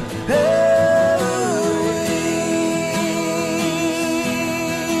you always.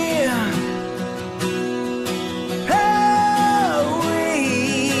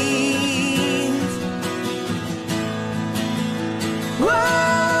 Whoa.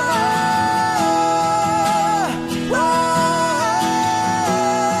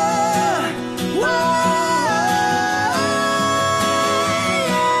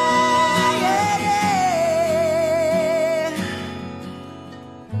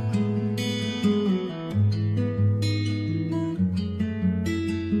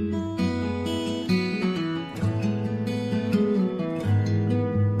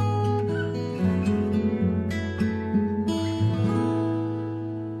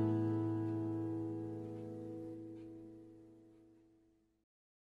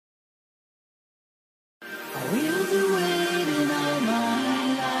 We'll be waiting all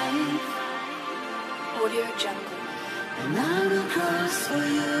my life, Audio Jungle. and I will cross for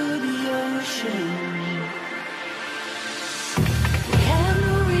you the ocean. We have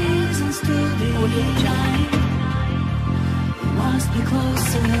no reasons to be blind. We must be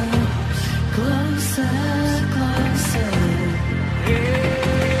closer, closer, closer.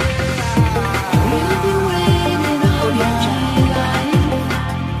 We'll be waiting all my life,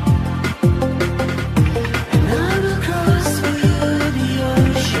 and I will cross for you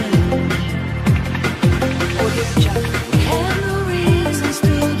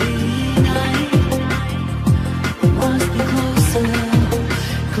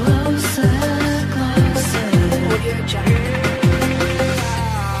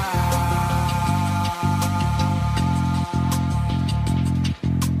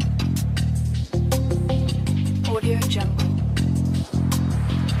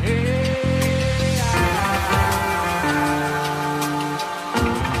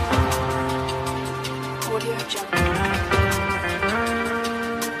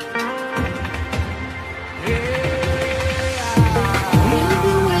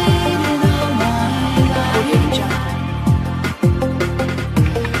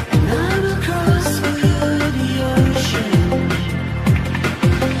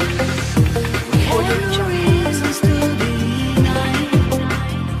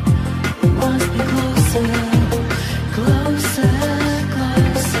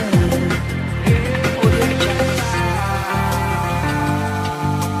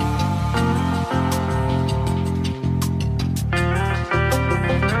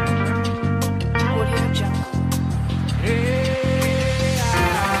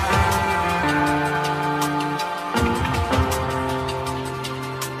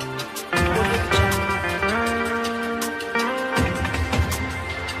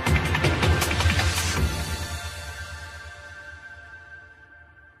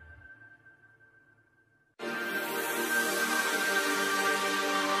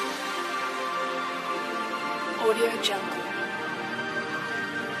Audio Jungle.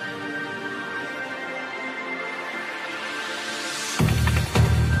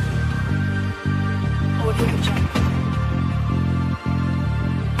 Audio Jungle.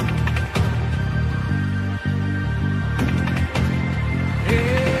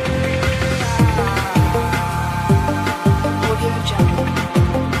 Audio Jungle.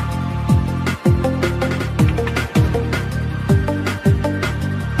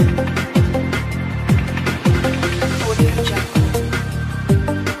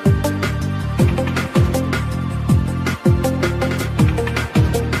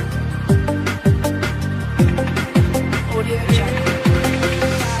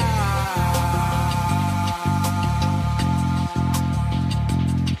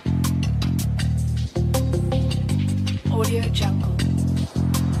 Audio Jungle.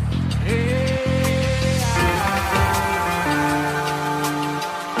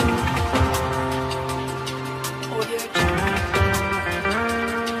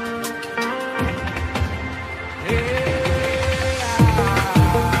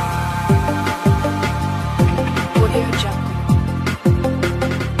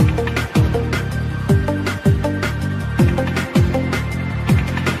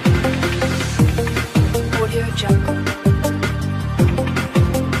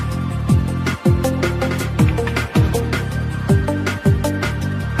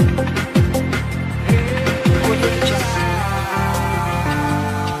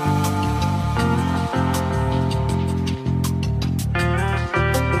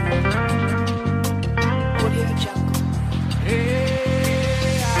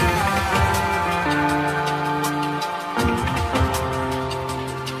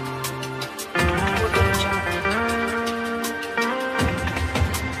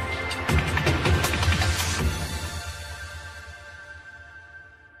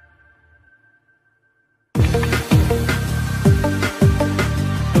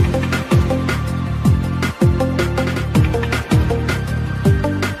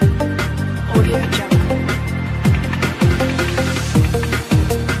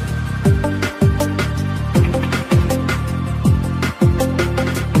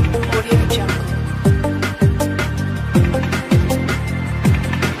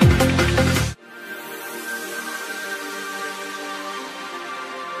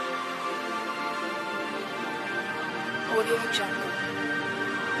 Audio Jungle.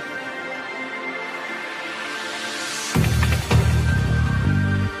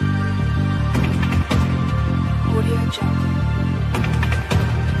 Audio Jungle.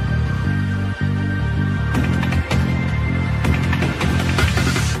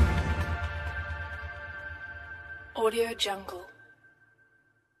 Audio Jungle.